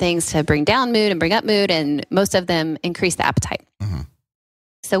different things to bring down mood and bring up mood. And most of them increase the appetite. Mm-hmm.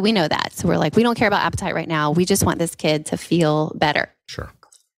 So we know that. So we're like, we don't care about appetite right now. We just want this kid to feel better. Sure.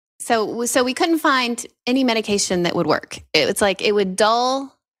 So we couldn't find any medication that would work. It's like it would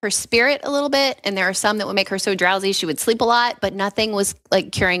dull her spirit a little bit. And there are some that would make her so drowsy she would sleep a lot, but nothing was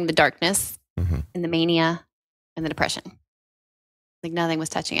like curing the darkness and the mania and the depression. Like nothing was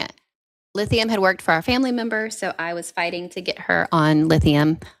touching it. Lithium had worked for our family member, so I was fighting to get her on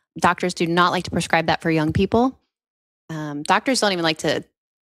lithium. Doctors do not like to prescribe that for young people. Doctors don't even like to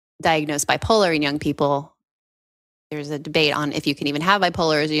diagnose bipolar in young people. There's a debate on if you can even have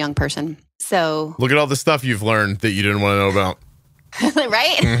bipolar as a young person. So look at all the stuff you've learned that you didn't want to know about.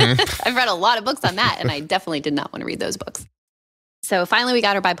 Right? I've read a lot of books on that, and I definitely did not want to read those books. So finally we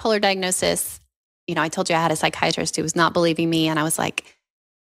got her bipolar diagnosis. You know, I told you I had a psychiatrist who was not believing me, and I was like,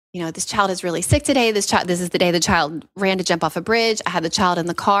 you know, this child is really sick today. This is the day the child ran to jump off a bridge. I had the child in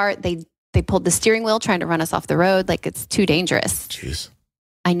the car. They pulled the steering wheel trying to run us off the road. Like it's too dangerous. Jeez.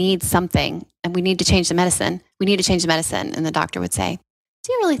 I need something, and we need to change the medicine. We need to change the medicine. And the doctor would say,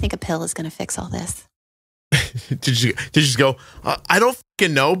 do you really think a pill is going to fix all this? Did you just go, I don't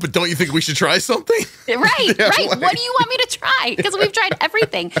fucking know, but don't you think we should try something? Right, yeah, right. Like, what do you want me to try? Because we've tried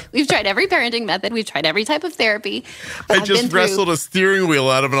everything. We've tried every parenting method. We've tried every type of therapy. I just wrestled a steering wheel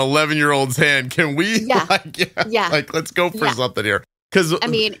out of an 11-year-old's hand. Can we? Yeah. Like, let's go for something here. Because I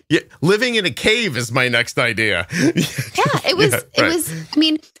mean, living in a cave is my next idea. It was, I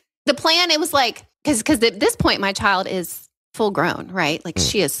mean, the plan, it was like, because at this point, my child is full grown, right? Like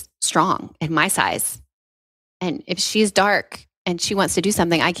she is strong and my size. And if she's dark and she wants to do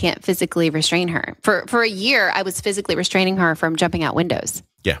something, I can't physically restrain her. For a year, I was physically restraining her from jumping out windows.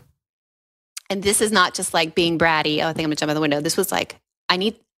 Yeah. And this is not just like being bratty. Oh, I think I'm gonna jump out the window. This was like, I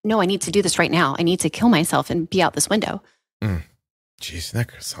need to do this right now. I need to kill myself and be out this window. Jeez,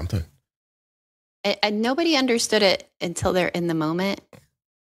 that's something. And nobody understood it until they're in the moment.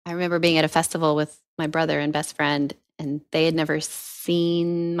 I remember being at a festival with my brother and best friend, and they had never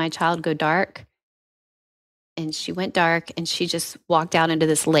seen my child go dark. And she went dark, and she just walked out into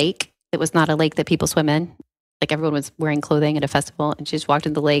this lake. It was not a lake that people swim in. Like everyone was wearing clothing at a festival, and she just walked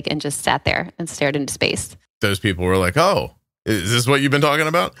into the lake and just sat there and stared into space. Those people were like, oh, is this what you've been talking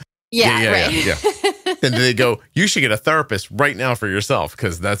about? Yeah, right. Yeah. And they go, you should get a therapist right now for yourself,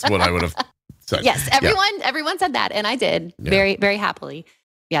 because that's what I would have said. Yes, everyone said that, and I did very, very happily.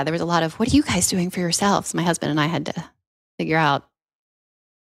 Yeah, there was a lot of, what are you guys doing for yourselves? My husband and I had to figure out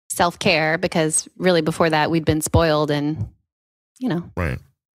self-care, because really before that we'd been spoiled, and Right.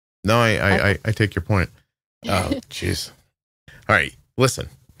 No, I take your point. Oh, jeez. All right, listen.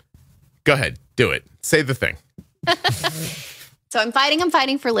 Go ahead, do it. Say the thing. So I'm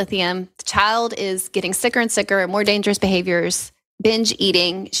fighting for lithium. The child is getting sicker and sicker, more dangerous behaviors, binge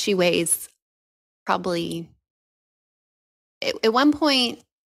eating. She weighs probably, at one point,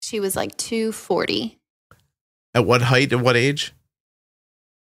 she was like 240. At what height, at what age?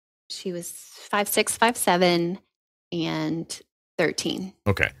 She was 5'6", 5'7", and 13.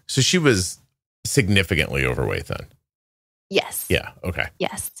 Okay. So she was significantly overweight then? Yes. Yeah, okay.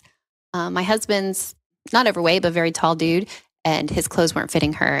 Yes. My husband's not overweight, but very tall dude, and his clothes weren't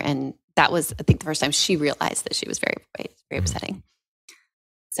fitting her. And that was, I think, the first time she realized that she was very overweight. Very upsetting.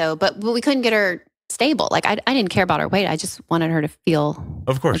 So, but we couldn't get her stable. Like, I didn't care about her weight. I just wanted her to feel,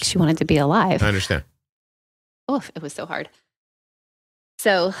 of course, like she wanted to be alive. I understand. Oh, it was so hard.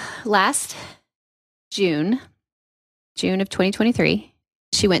 So last June of 2023,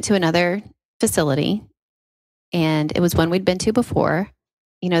 she went to another facility, and it was one we'd been to before.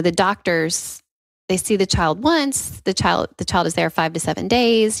 The doctors, they see the child once. The child is there 5 to 7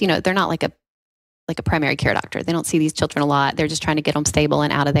 days. They're not like a primary care doctor. They don't see these children a lot. They're just trying to get them stable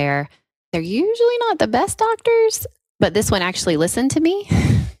and out of there. They're usually not the best doctors, but this one actually listened to me.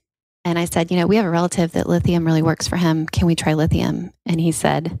 And I said, we have a relative that lithium really works for him. Can we try lithium? And he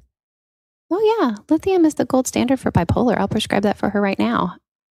said, oh yeah, lithium is the gold standard for bipolar. I'll prescribe that for her right now.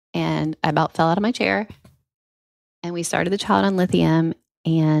 And I about fell out of my chair. And we started the child on lithium.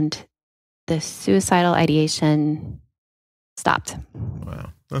 And the suicidal ideation stopped.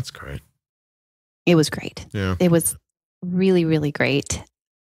 Wow. That's great. It was great. Yeah. It was really, really great.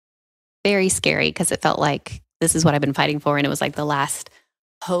 Very scary because it felt like this is what I've been fighting for. And it was like the last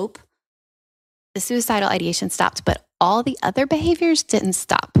hope. The suicidal ideation stopped, but all the other behaviors didn't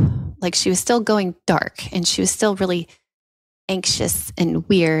stop. Like she was still going dark and she was still really anxious and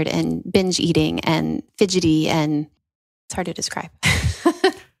weird and binge eating and fidgety, and it's hard to describe.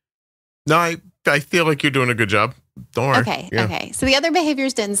 No, I feel like you're doing a good job. Don't worry. Okay. Yeah. Okay. So the other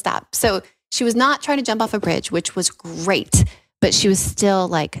behaviors didn't stop. So she was not trying to jump off a bridge, which was great, but she was still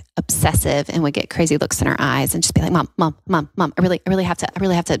like obsessive and would get crazy looks in her eyes and just be like, mom, I really have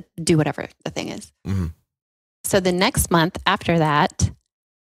to do whatever the thing is. Mm-hmm. So the next month after that,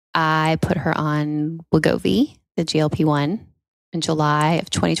 I put her on Wegovy, the GLP-1, in July of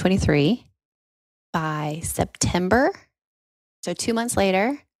 2023. By September, so 2 months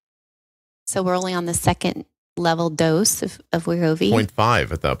later, so we're only on the second level dose of Wegovy.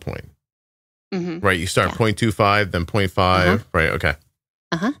 0.5 at that point. Mm-hmm. Right. You start 0.25, then 0.5. Right. Okay.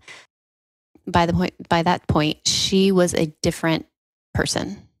 Uh-huh. By that point, she was a different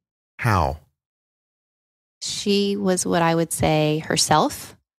person. How? She was what I would say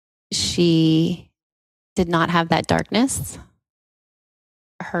herself. She did not have that darkness.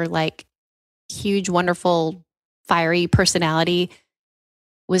 Her like huge, wonderful, fiery personality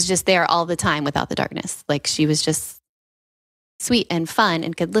was just there all the time without the darkness. Like she was just sweet and fun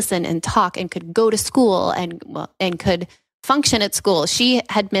and could listen and talk and could go to school and could function at school. She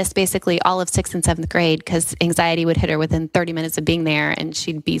had missed basically all of 6th and 7th grade because anxiety would hit her within 30 minutes of being there, and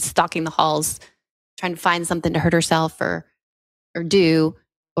she'd be stalking the halls trying to find something to hurt herself or do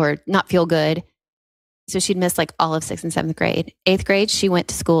or not feel good. So she'd missed like all of 6th and 7th grade. 8th grade, she went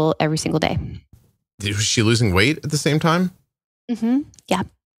to school every single day. Was she losing weight at the same time? Mm-hmm. Yeah.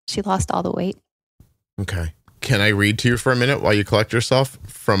 She lost all the weight. Okay. Can I read to you for a minute while you collect yourself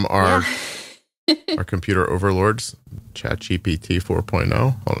from our our computer overlords, ChatGPT 4.0?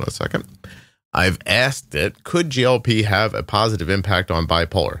 Hold on a second. I've asked it, could GLP have a positive impact on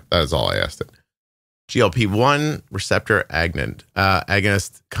bipolar? That is all I asked it. GLP-1 receptor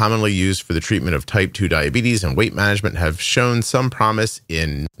agonist commonly used for the treatment of type 2 diabetes and weight management have shown some promise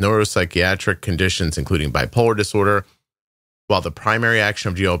in neuropsychiatric conditions, including bipolar disorder. While the primary action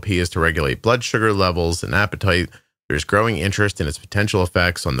of GLP is to regulate blood sugar levels and appetite, there's growing interest in its potential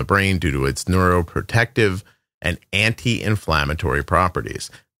effects on the brain due to its neuroprotective and anti-inflammatory properties.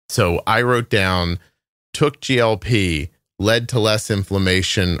 So I wrote down, took GLP, led to less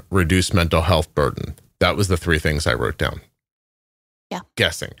inflammation, reduced mental health burden. That was the 3 things I wrote down. Yeah.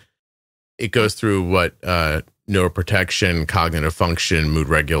 Guessing. It goes through what neuroprotection, cognitive function, mood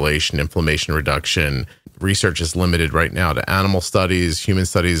regulation, inflammation reduction. Research is limited right now to animal studies. Human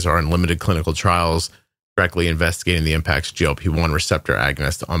studies are in limited clinical trials, directly investigating the impacts of GLP-1 receptor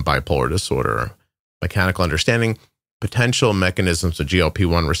agonist on bipolar disorder. Mechanical understanding, potential mechanisms of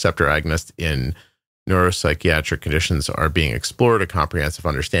GLP-1 receptor agonist in neuropsychiatric conditions are being explored. A comprehensive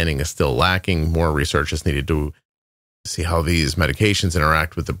understanding is still lacking. More research is needed to see how these medications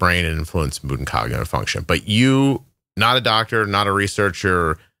interact with the brain and influence mood and cognitive function. But you, not a doctor, not a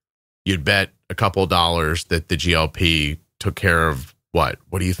researcher, you'd bet a couple of dollars that the GLP took care of what?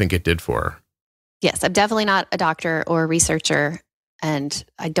 What do you think it did for her? Yes, I'm definitely not a doctor or a researcher, and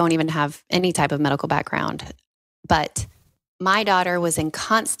I don't even have any type of medical background. But my daughter was in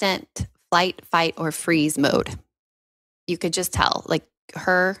constant flight, fight, or freeze mode. You could just tell, like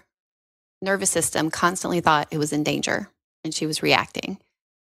her nervous system constantly thought it was in danger and she was reacting.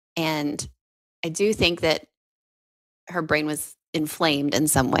 And I do think that her brain was inflamed in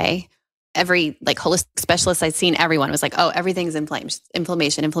some way. Every like holistic specialist I'd seen, everyone was like, oh, everything's inflamed,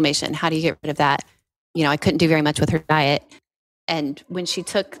 inflammation. How do you get rid of that? You know, I couldn't do very much with her diet. And when she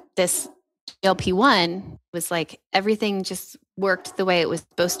took this GLP-1, it was like everything just worked the way it was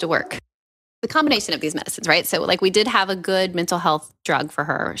supposed to work. The combination of these medicines, right? So like we did have a good mental health drug for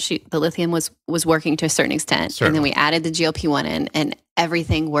her. The lithium was working to a certain extent. Certainly. And then we added the GLP-1 in and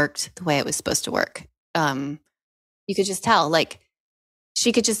everything worked the way it was supposed to work. You could just tell, like,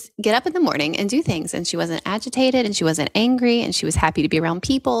 she could just get up in the morning and do things, and she wasn't agitated and she wasn't angry, and she was happy to be around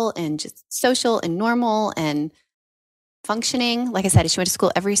people and just social and normal and functioning. Like I said, she went to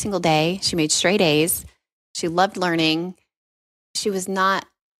school every single day. She made straight A's. She loved learning. She was not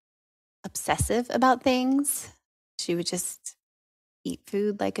obsessive about things. She would just eat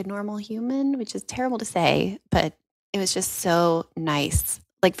food like a normal human, which is terrible to say, but it was just so nice.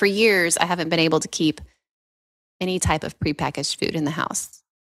 Like for years, I haven't been able to keep any type of prepackaged food in the house.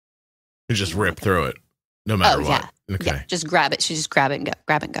 You just rip through it, no matter what. Yeah. Okay. Yeah, just grab it. She just grab it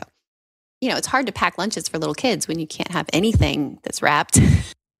and go. it's hard to pack lunches for little kids when you can't have anything that's wrapped.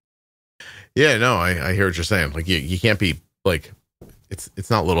 Yeah, no, I hear what you're saying. Like you can't be like, it's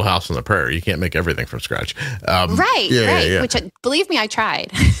not Little House on the Prairie. You can't make everything from scratch. Right. Yeah. Which, believe me, I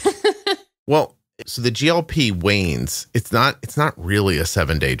tried. Well, so the GLP wanes. It's not really a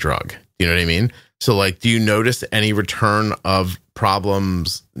 7-day drug. You know what I mean? So like, do you notice any return of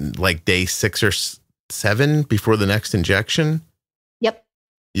problems like day 6 or 7 before the next injection? Yep.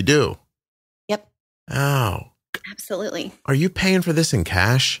 You do? Yep. Oh. Absolutely. Are you paying for this in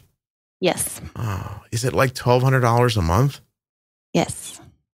cash? Yes. Oh, is it like $1,200 a month? Yes.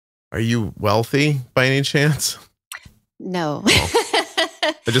 Are you wealthy by any chance? No.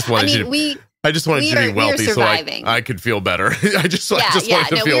 I just wanted you to be wealthy so I could feel better. I just wanted to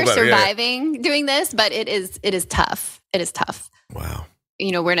feel better. We're surviving doing this, but it is tough. It is tough. Wow.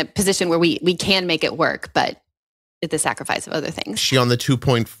 We're in a position where we can make it work, but at the sacrifice of other things. Is she on the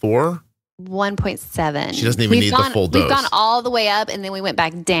 2.4? 1.7. She doesn't even need the full dose. We've gone all the way up and then we went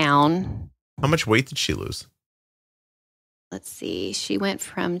back down. How much weight did she lose? Let's see. She went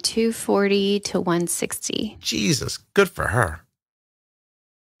from 240 to 160. Jesus, good for her.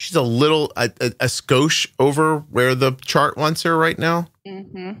 She's a little, a skosh over where the chart wants her right now.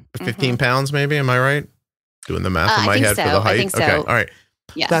 15 pounds maybe, am I right? Doing the math in my head for the height? I think so. Okay, all right.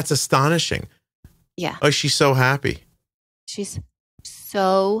 Yeah. That's astonishing. Yeah. Oh, she's so happy. She's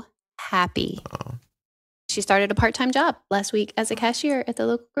so happy. Oh. She started a part-time job last week as a cashier at the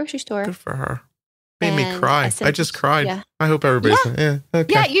local grocery store. Good for her. Made me cry. I just cried. Yeah. I hope everybody's... Yeah.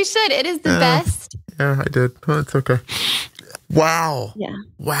 Okay. Yeah, you should. It is the best. Yeah, I did. Oh, it's okay. Wow. Yeah.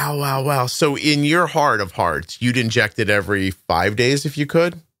 Wow. So in your heart of hearts, you'd inject it every 5 days if you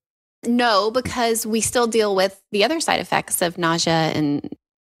could? No, because we still deal with the other side effects of nausea and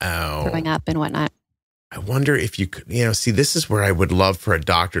throwing up and whatnot. I wonder if you could, see, this is where I would love for a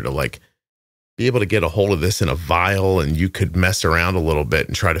doctor to be able to get a hold of this in a vial, and you could mess around a little bit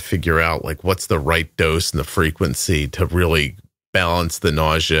and try to figure out what's the right dose and the frequency to really balance the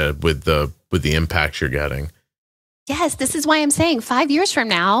nausea with the impact you're getting. Yes, this is why I'm saying 5 years from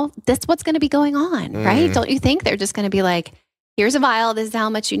now, that's what's going to be going on, right? Don't you think they're just going to be like, here's a vial, this is how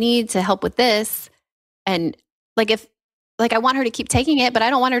much you need to help with this. And I want her to keep taking it, but I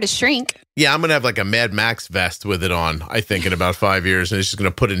don't want her to shrink. Yeah, I'm going to have a Mad Max vest with it on, I think, in about 5 years. And it's just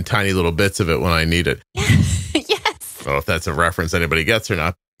going to put in tiny little bits of it when I need it. Yes. I don't know if that's a reference anybody gets or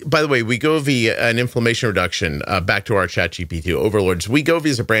not. By the way, Wegovy, an inflammation reduction, back to our ChatGPT overlords. Wegovy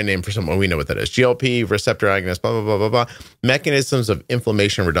is a brand name for someone. We know what that is. GLP, receptor agonist, blah, blah, blah, blah, blah. Mechanisms of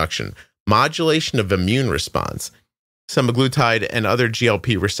inflammation reduction. Modulation of immune response. Semaglutide and other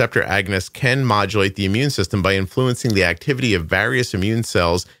GLP receptor agonists can modulate the immune system by influencing the activity of various immune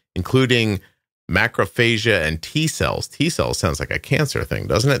cells, including macrophagia and T cells. T cells sounds like a cancer thing,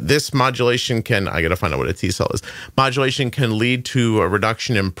 doesn't it? This modulation I got to find out what a T cell is. Modulation can lead to a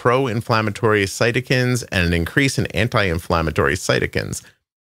reduction in pro-inflammatory cytokines and an increase in anti-inflammatory cytokines.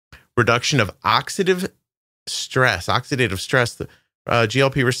 Reduction of oxidative stress. The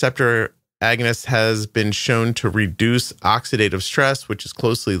GLP receptor agonist has been shown to reduce oxidative stress, which is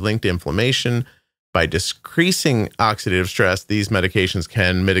closely linked to inflammation. By decreasing oxidative stress, these medications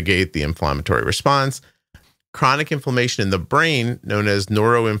can mitigate the inflammatory response. Chronic inflammation in the brain, known as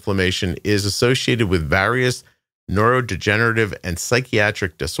neuroinflammation, is associated with various neurodegenerative and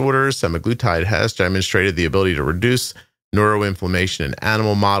psychiatric disorders. Semaglutide has demonstrated the ability to reduce neuroinflammation in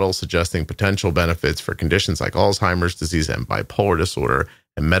animal models, suggesting potential benefits for conditions like Alzheimer's disease and bipolar disorder.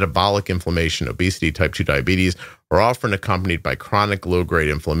 And metabolic inflammation, obesity, type 2 diabetes are often accompanied by chronic low-grade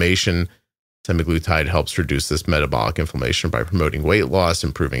inflammation. Semaglutide helps reduce this metabolic inflammation by promoting weight loss,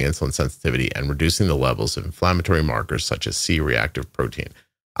 improving insulin sensitivity, and reducing the levels of inflammatory markers such as C-reactive protein.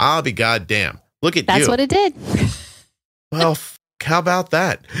 I'll be goddamn. Look at That's what it did. Well, how about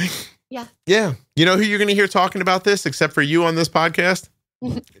that? Yeah. Yeah. You know who you're going to hear talking about this except for you on this podcast?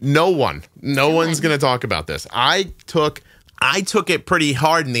 No one. No one's going to talk about this. I took it pretty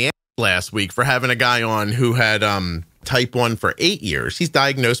hard in the ass last week for having a guy on who had type 1 for 8 years. He's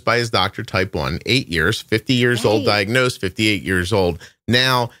diagnosed by his doctor, type 1, 8 years, 50 years old, diagnosed, 58 years old.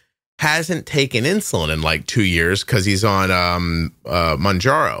 Now, hasn't taken insulin in 2 years because he's on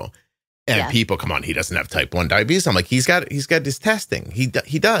Mounjaro. And people, come on, he doesn't have type 1 diabetes. I'm like, he's got his testing. He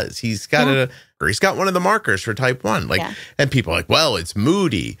does. He's got he's got one of the markers for type 1. And people are like, well, it's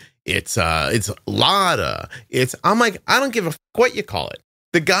moody. It's LADA. I'm like, I don't give a what you call it.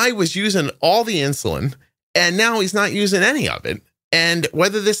 The guy was using all the insulin and now he's not using any of it. And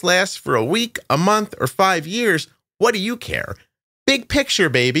whether this lasts for a week, a month, or 5 years, what do you care? Big picture,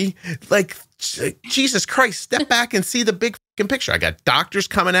 baby. Jesus Christ, step back and see the big picture. I got doctors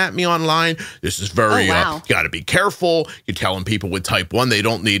coming at me online. This is very, you got to be careful. You're telling people with type 1 they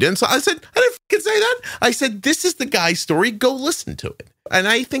don't need insulin. I said, I didn't fucking say that. I said, this is the guy's story. Go listen to it. And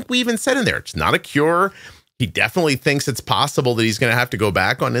I think we even said in there, it's not a cure. He definitely thinks it's possible that he's going to have to go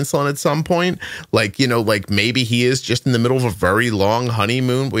back on insulin at some point. Like, you know, like maybe he is just in the middle of a very long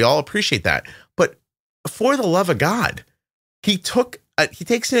honeymoon. We all appreciate that. But for the love of God, he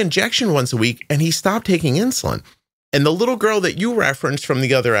takes an injection once a week and he stopped taking insulin. And the little girl that you referenced from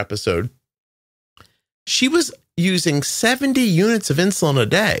the other episode, she was using 70 units of insulin a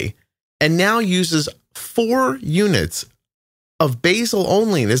day and now uses 4 units of basal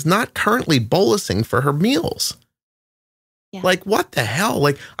only and is not currently bolusing for her meals. Yeah. Like, what the hell?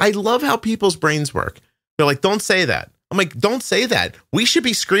 Like, I love how people's brains work. They're like, don't say that. I'm like, don't say that. We should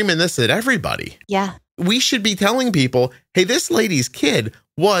be screaming this at everybody. Yeah. We should be telling people, hey, this lady's kid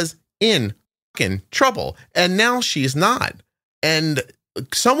was in fucking trouble and now she's not. And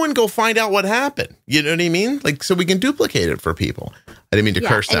someone go find out what happened. You know what I mean? Like, so we can duplicate it for people. I didn't mean to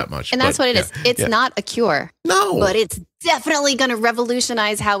curse that much. And that's what it is. It's not a cure. No. But it's definitely going to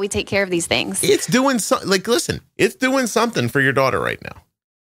revolutionize how we take care of these things. It's doing something. Like, listen, it's doing something for your daughter right now.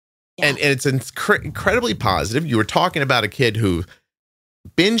 Yeah. And it's incredibly positive. You were talking about a kid who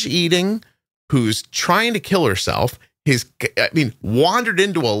binge eating, who's trying to kill herself. Wandered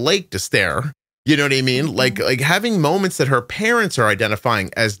into a lake to stare. You know what I mean? Mm-hmm. Like having moments that her parents are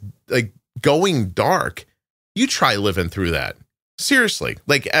identifying as like going dark. You try living through that. Seriously,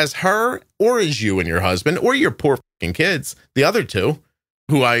 like as her or as you and your husband or your poor fucking kids, the other two,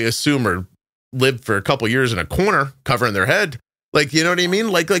 who I assume lived for a couple years in a corner covering their head. Like, you know what I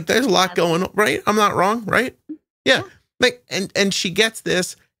mean? Like there's a lot going on, right? I'm not wrong, right? Yeah. Like, and she gets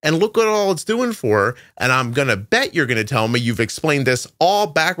this and look at all it's doing for her. And I'm going to bet you're going to tell me you've explained this all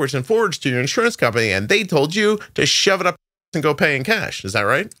backwards and forwards to your insurance company and they told you to shove it up and go pay in cash. Is that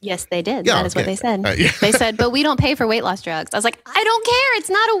right? Yes, they did. Yeah, that is what they said. They said, but we don't pay for weight loss drugs. I was like, I don't care. It's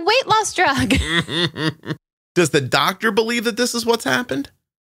not a weight loss drug. Does the doctor believe that this is what's happened?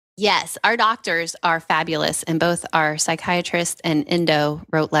 Yes. Our doctors are fabulous. And both our psychiatrist and endo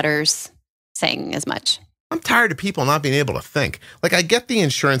wrote letters saying as much. I'm tired of people not being able to think. Like, I get the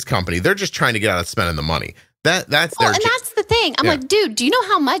insurance company. They're just trying to get out of spending the money. That's that's the thing. I'm like, dude, do you know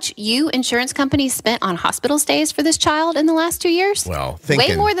how much you insurance companies spent on hospital stays for this child in the last 2 years? Well,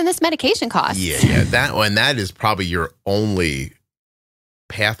 way more than this medication costs. Yeah. That is probably your only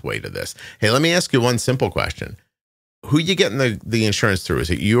pathway to this. Hey, let me ask you one simple question. Who you getting the insurance through?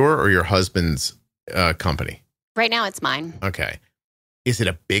 Is it your or your husband's company? Right now, it's mine. Okay. Is it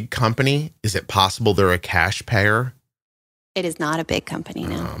a big company? Is it possible they're a cash payer? It is not a big company,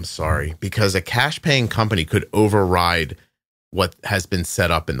 no. Oh, I'm sorry. Because a cash-paying company could override what has been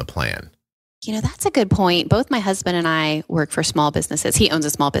set up in the plan. You know, that's a good point. Both my husband and I work for small businesses. He owns a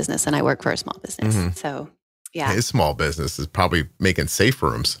small business and I work for a small business. Mm-hmm. So, yeah. His small business is probably making safe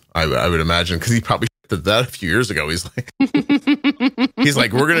rooms, I would imagine, because he probably did that a few years ago. He's like,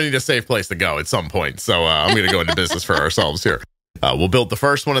 we're going to need a safe place to go at some point. So I'm going to go into business for ourselves here. We'll build the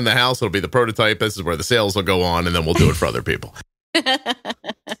first one in the house. It'll be the prototype. This is where the sales will go on, and then we'll do it for other people.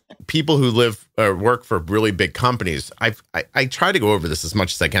 People who live or work for really big companies, I try to go over this as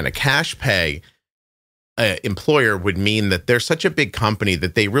much as I can. A cash pay employer would mean that they're such a big company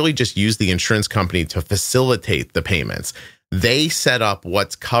that they really just use the insurance company to facilitate the payments. They set up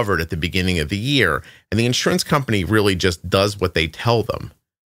what's covered at the beginning of the year, and the insurance company really just does what they tell them.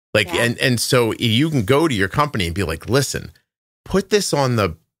 Like, yeah. and so you can go to your company and be like, listen, put this on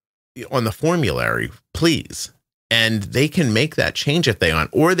the formulary, please. And they can make that change if they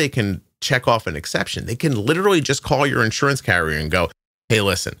want, or they can check off an exception. They can literally just call your insurance carrier and go, hey,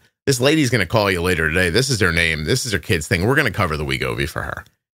 listen, this lady's going to call you later today. This is their name. This is her kid's thing. We're going to cover the Wegovy for her.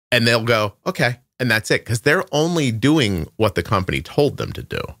 And they'll go, okay. And that's it. Because they're only doing what the company told them to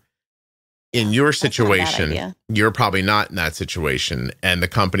do. In your situation, you're probably not in that situation, and the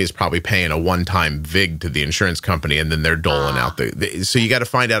company is probably paying a one-time VIG to the insurance company, and then they're doling out so you got to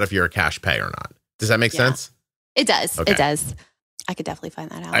find out if you're a cash pay or not. Does that make sense? It does. Okay. It does. I could definitely find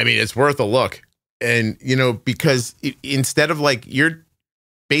that out. I mean, it's worth a look, and because instead of like you're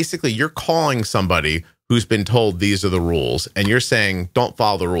calling somebody who's been told these are the rules, and you're saying don't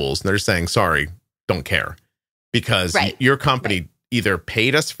follow the rules, and they're saying sorry, don't care, because your company either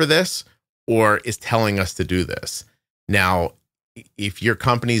paid us for this or is telling us to do this. Now, if your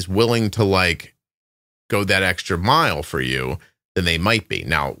company's willing to like go that extra mile for you, then they might be.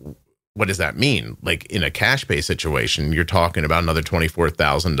 Now, what does that mean? Like in a cash pay situation, you're talking about another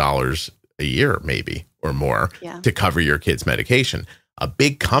 $24,000 a year, maybe, or more to cover your kid's medication. A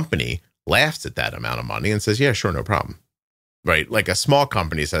big company laughs at that amount of money and says, yeah, sure, no problem. right? Like a small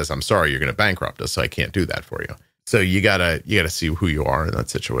company says, I'm sorry, you're going to bankrupt us, so I can't do that for you. So you gotta see who you are in that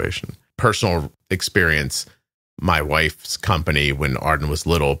situation. Personal experience, my wife's company, when Arden was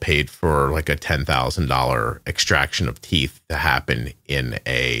little, paid for like a $10,000 extraction of teeth to happen in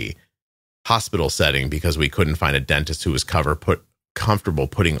a hospital setting because we couldn't find a dentist who was comfortable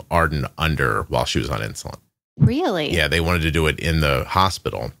putting Arden under while she was on insulin. Really? Yeah, they wanted to do it in the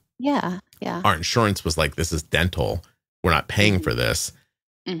hospital. Yeah. Our insurance was like, this is dental. We're not paying for this.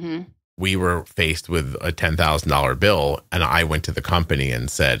 Mm-hmm. We were faced with a $10,000 bill, and I went to the company and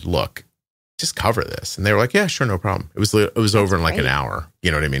said, look, just cover this. And they were like, yeah, sure, no problem. It was over in like an hour.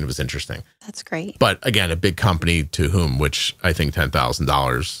 You know what I mean? It was interesting. That's great. But again, a big company to whom, which I think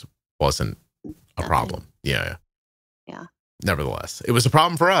 $10,000 wasn't a problem. Yeah. Nevertheless, it was a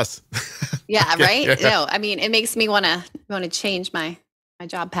problem for us. Yeah, right? No, I mean, it makes me want to change my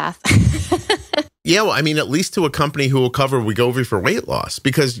job path. Yeah, well, I mean, at least to a company who will cover Wegovy for weight loss,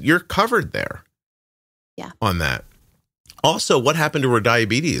 because you're covered there. Yeah. On that. Also, what happened to her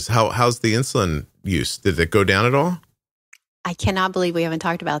diabetes? How's the insulin use? Did it go down at all? I cannot believe we haven't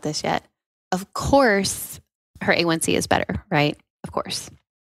talked about this yet. Of course, her A1C is better, right? Of course.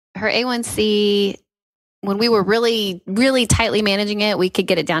 Her A1C, when we were really, really tightly managing it, we could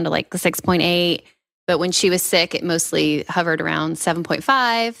get it down to like 6.8. But when she was sick, it mostly hovered around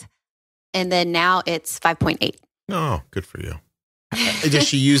 7.5. And then now it's 5.8. Oh, good for you. Does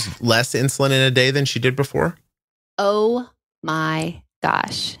she use less insulin in a day than she did before? Oh my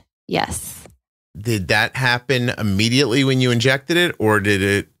gosh. Yes. Did that happen immediately when you injected it, or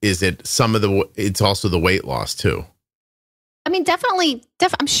is it it's also the weight loss too? I mean, definitely,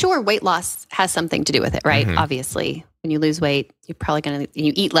 I'm sure weight loss has something to do with it, right? Mm-hmm. Obviously, when you lose weight, you're probably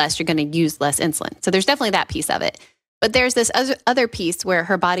you eat less, you're going to use less insulin. So there's definitely that piece of it. But there's this other piece where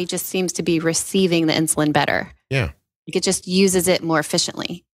her body just seems to be receiving the insulin better. Yeah. It just uses it more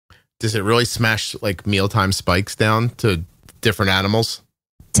efficiently. Does it really smash like mealtime spikes down to different animals?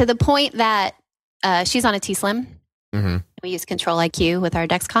 To the point that she's on a T-Slim. Mm-hmm. We use Control IQ with our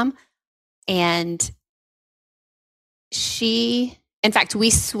Dexcom. And in fact, we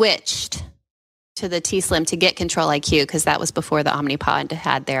switched to the T-Slim to get Control IQ because that was before the Omnipod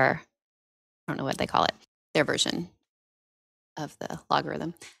had I don't know what they call it, their version of the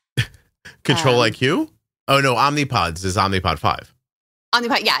logarithm. Control IQ? Oh, no, Omnipods is Omnipod 5.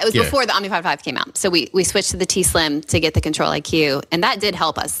 Omnipod, yeah, it was before the Omnipod 5 came out. So we switched to the T-Slim to get the Control IQ, and that did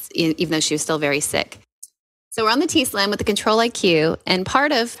help us, even though she was still very sick. So we're on the T-Slim with the Control IQ, and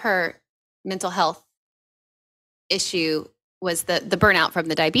part of her mental health issue was the burnout from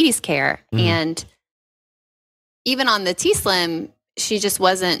the diabetes care. Mm-hmm. And even on the T-Slim, she just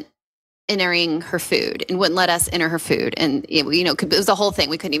wasn't entering her food and wouldn't let us enter her food. And, it was a whole thing.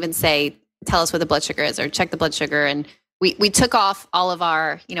 We couldn't even say, tell us what the blood sugar is or check the blood sugar. And we took off all of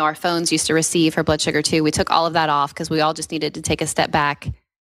our phones used to receive her blood sugar too. We took all of that off because we all just needed to take a step back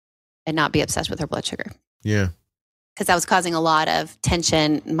and not be obsessed with her blood sugar. Yeah. Because that was causing a lot of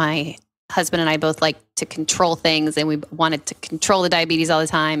tension. My husband and I both like to control things, and we wanted to control the diabetes all the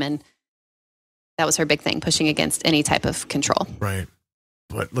time. And that was her big thing, pushing against any type of control. Right.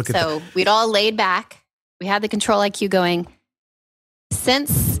 But look at that. So we'd all laid back. We had the Control IQ going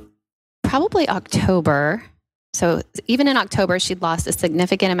since probably October. So even in October, she'd lost a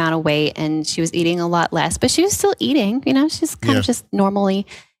significant amount of weight and she was eating a lot less, but she was still eating, she's kind of just normally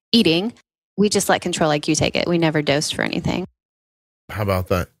eating. We just let Control IQ take it. We never dosed for anything. How about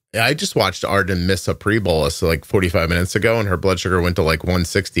that? Yeah, I just watched Arden miss a pre-bolus like 45 minutes ago, and her blood sugar went to like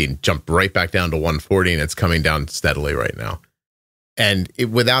 160 and jumped right back down to 140, and it's coming down steadily right now. And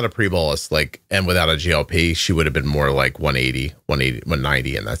without a pre-bolus, and without a GLP, she would have been more like 180,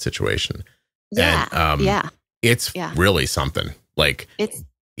 190 in that situation. Yeah. And, it's really something. Good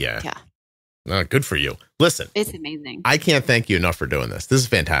for you. Listen, it's amazing. I can't thank you enough for doing this. This is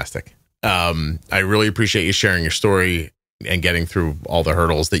fantastic. I really appreciate you sharing your story and getting through all the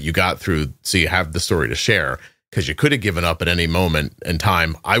hurdles that you got through, so you have the story to share, because you could have given up at any moment in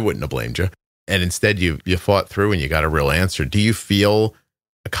time. I wouldn't have blamed you. And instead you fought through and you got a real answer. Do you feel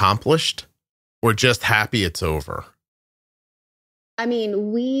accomplished or just happy it's over? I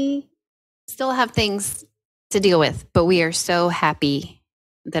mean, we still have things to deal with, but we are so happy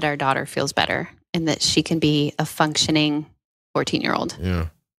that our daughter feels better and that she can be a functioning 14-year-old. Yeah.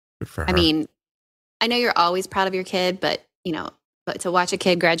 Good for her. I mean, I know you're always proud of your kid, but to watch a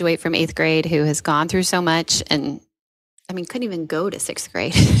kid graduate from 8th grade who has gone through so much and couldn't even go to 6th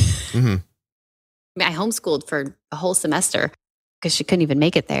grade. Mm-hmm. I homeschooled for a whole semester because she couldn't even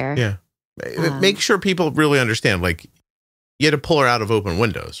make it there. Yeah. Make sure people really understand, you had to pull her out of open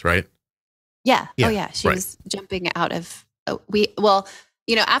windows, right? Yeah. Oh, yeah. She was jumping out of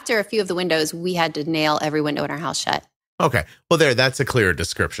After a few of the windows, we had to nail every window in our house shut. Okay. Well, that's a clear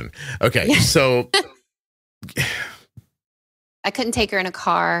description. Okay. So I couldn't take her in a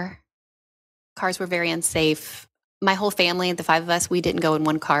car. Cars were very unsafe. My whole family, the 5 of us, we didn't go in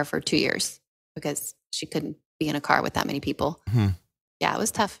one car for 2 years because she couldn't be in a car with that many people. Mm-hmm. Yeah, it was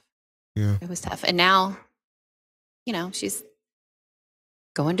tough. Yeah. It was tough. And now, she's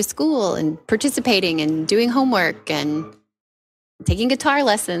going to school and participating and doing homework and taking guitar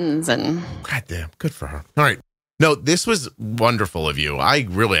lessons and goddamn, good for her. All right. No, this was wonderful of you. I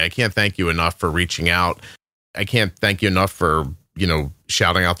can't thank you enough for reaching out. I can't thank you enough for,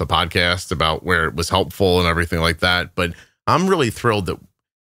 shouting out the podcast about where it was helpful and everything like that. But I'm really thrilled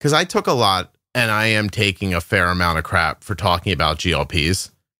because I took a lot and I am taking a fair amount of crap for talking about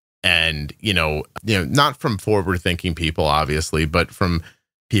GLPs and, not from forward thinking people, obviously, but from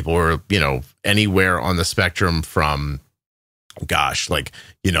people who are, anywhere on the spectrum from,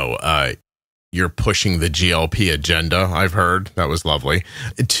 you're pushing the GLP agenda. I've heard that was lovely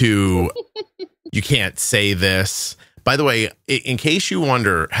to you can't say this. By the way, in case you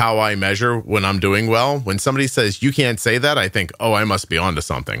wonder how I measure when I'm doing well, when somebody says you can't say that, I think, oh, I must be onto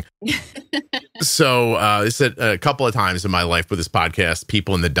something. So I said a couple of times in my life with this podcast,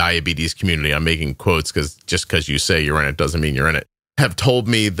 people in the diabetes community, I'm making quotes because just because you say you're in it doesn't mean you're in it, have told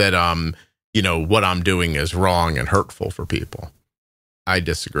me that, what I'm doing is wrong and hurtful for people. I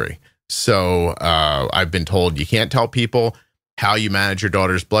disagree. So I've been told you can't tell people how you manage your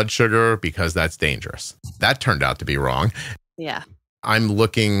daughter's blood sugar because that's dangerous. That turned out to be wrong. Yeah. I'm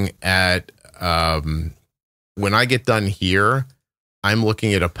looking at, when I get done here, I'm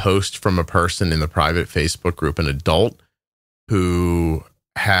looking at a post from a person in the private Facebook group, an adult who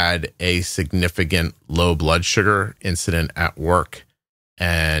had a significant low blood sugar incident at work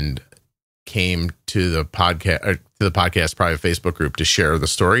and came to the podcast private Facebook group to share the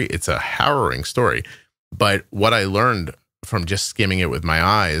story. It's a harrowing story. But what I learned from just skimming it with my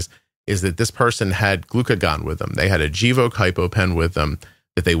eyes is that this person had glucagon with them. They had a Gvoke HypoPen with them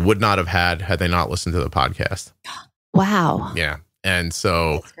that they would not have had they not listened to the podcast. Wow. Yeah. And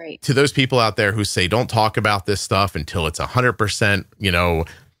so to those people out there who say, don't talk about this stuff until it's 100%,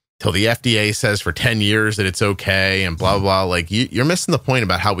 till the FDA says for 10 years that it's okay and blah, blah, like you're missing the point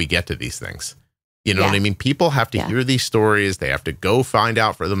about how we get to these things. You know what I mean? People have to hear these stories. They have to go find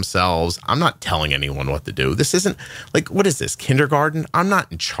out for themselves. I'm not telling anyone what to do. This isn't what is this, kindergarten? I'm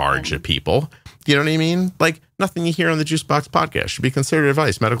not in charge of people. You know what I mean? Like nothing you hear on the Juicebox podcast should be considered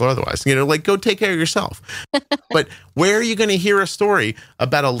advice, medical or otherwise. Go take care of yourself. But where are you going to hear a story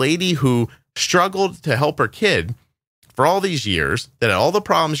about a lady who struggled to help her kid for all these years, that had all the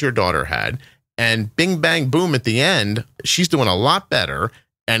problems your daughter had, and bing, bang, boom, at the end, she's doing a lot better,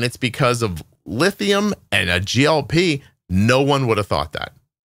 and it's because of lithium and a GLP? No one would have thought that.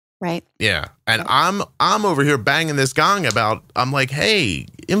 Right. Yeah. And I'm over here banging this gong about, I'm like, hey,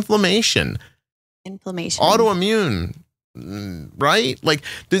 inflammation, autoimmune, right? Like,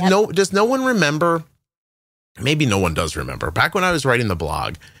 does no one remember? Maybe no one does remember. Back when I was writing the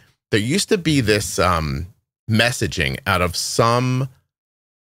blog, there used to be this messaging out of some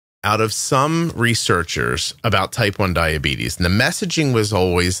researchers about type 1 diabetes. And the messaging was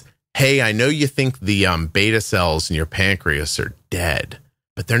always, hey, I know you think the beta cells in your pancreas are dead,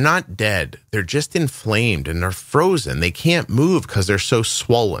 but they're not dead. They're just inflamed and they're frozen. They can't move because they're so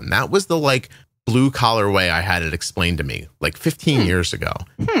swollen. That was the blue collar way I had it explained to me 15 years ago.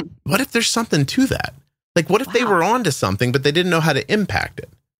 What if there's something to that? What if they were onto something, but they didn't know how to impact it?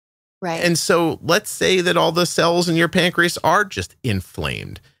 Right. And so let's say that all the cells in your pancreas are just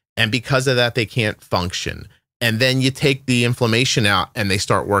inflamed. And because of that, they can't function. And then you take the inflammation out and they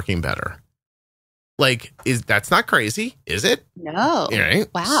start working better. That's not crazy, is it? No. Right?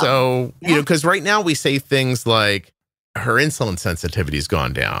 Wow. So, because right now we say things like her insulin sensitivity's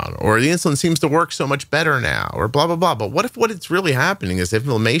gone down, or the insulin seems to work so much better now, or blah, blah, blah. But what if what it's really happening is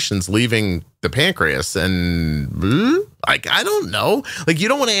inflammation's leaving the pancreas and I don't know. You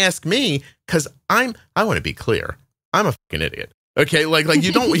don't want to ask me because I want to be clear. I'm a fucking idiot. Okay.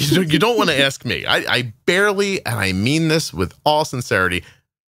 You don't want to ask me. I barely, and I mean this with all sincerity,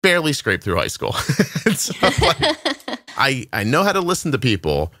 barely scraped through high school. So I know how to listen to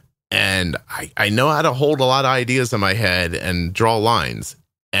people. And I know how to hold a lot of ideas in my head and draw lines.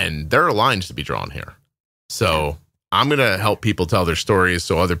 And there are lines to be drawn here. So I'm going to help people tell their stories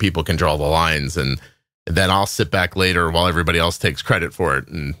so other people can draw the lines. And then I'll sit back later while everybody else takes credit for it.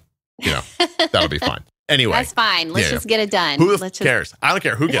 And, that'll be fine. Anyway. That's fine. Let's just get it done. Who cares? I don't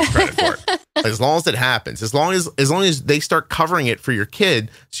care who gets credit for it. As long as it happens. As long as they start covering it for your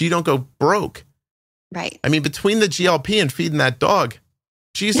kid so you don't go broke. Right. I mean, between the GLP and feeding that dog,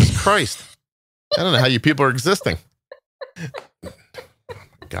 Jesus Christ. I don't know how you people are existing.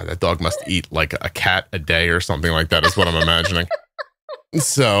 God, that dog must eat like a cat a day or something like that is what I'm imagining.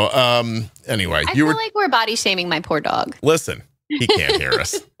 So, anyway. I feel like we're body shaming my poor dog. Listen, he can't hear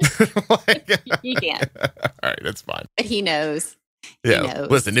us. He can't. All right, that's fine. But he knows. Yeah, he knows.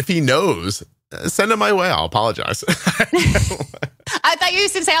 Listen, if he knows, send him my way. I'll apologize. I thought you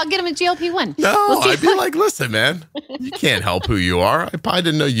used to say, I'll get him a GLP-1. No, I'd be like, listen, man, you can't help who you are. I probably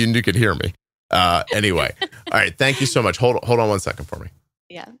didn't know you could hear me. Anyway, all right, thank you so much. Hold on 1 second for me.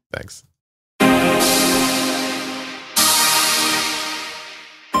 Yeah. Thanks.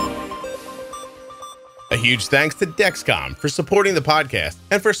 A huge thanks to Dexcom for supporting the podcast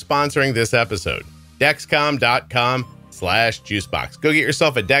and for sponsoring this episode. Dexcom.com/juicebox. Go get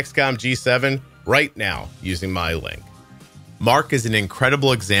yourself a Dexcom G7 right now using my link. Mark is an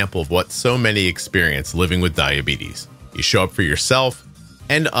incredible example of what so many experience living with diabetes. You show up for yourself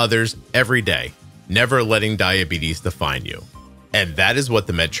and others every day, never letting diabetes define you. And that is what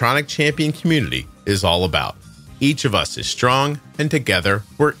the Medtronic Champion community is all about. Each of us is strong, and together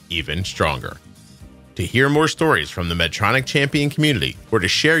we're even stronger. To hear more stories from the Medtronic Champion community or to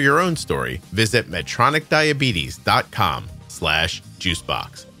share your own story, visit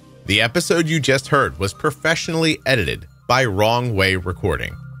medtronicdiabetes.com/juicebox. The episode you just heard was professionally edited by Wrong Way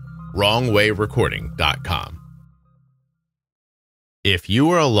Recording. wrongwayrecording.com. If you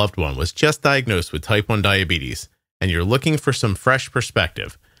or a loved one was just diagnosed with type 1 diabetes and you're looking for some fresh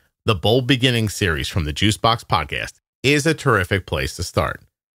perspective, the Bold Beginnings series from the Juicebox Podcast is a terrific place to start.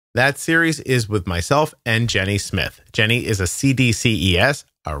 That series is with myself and Jenny Smith. Jenny is a CDCES,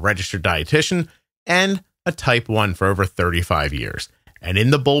 a registered dietitian, and a type 1 for over 35 years. And in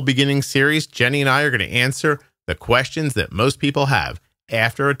the Bold Beginnings series, Jenny and I are going to answer the questions that most people have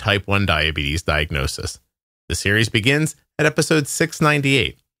after a type 1 diabetes diagnosis. The series begins at episode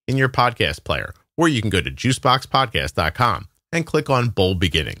 698 in your podcast player, or you can go to juiceboxpodcast.com and click on Bold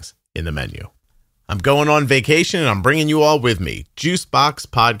Beginnings in the menu. I'm going on vacation and I'm bringing you all with me.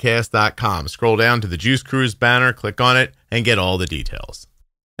 Juiceboxpodcast.com. Scroll down to the Juice Cruise banner, click on it, and get all the details.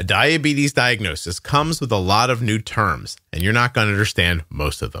 A diabetes diagnosis comes with a lot of new terms, and you're not going to understand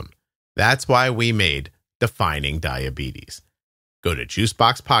most of them. That's why we made Defining Diabetes. Go to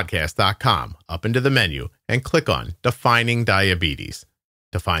juiceboxpodcast.com, up into the menu, and click on Defining Diabetes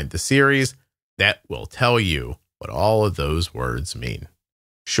to find the series that will tell you what all of those words mean.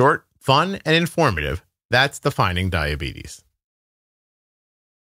 Short, fun, and informative, that's Defining Diabetes.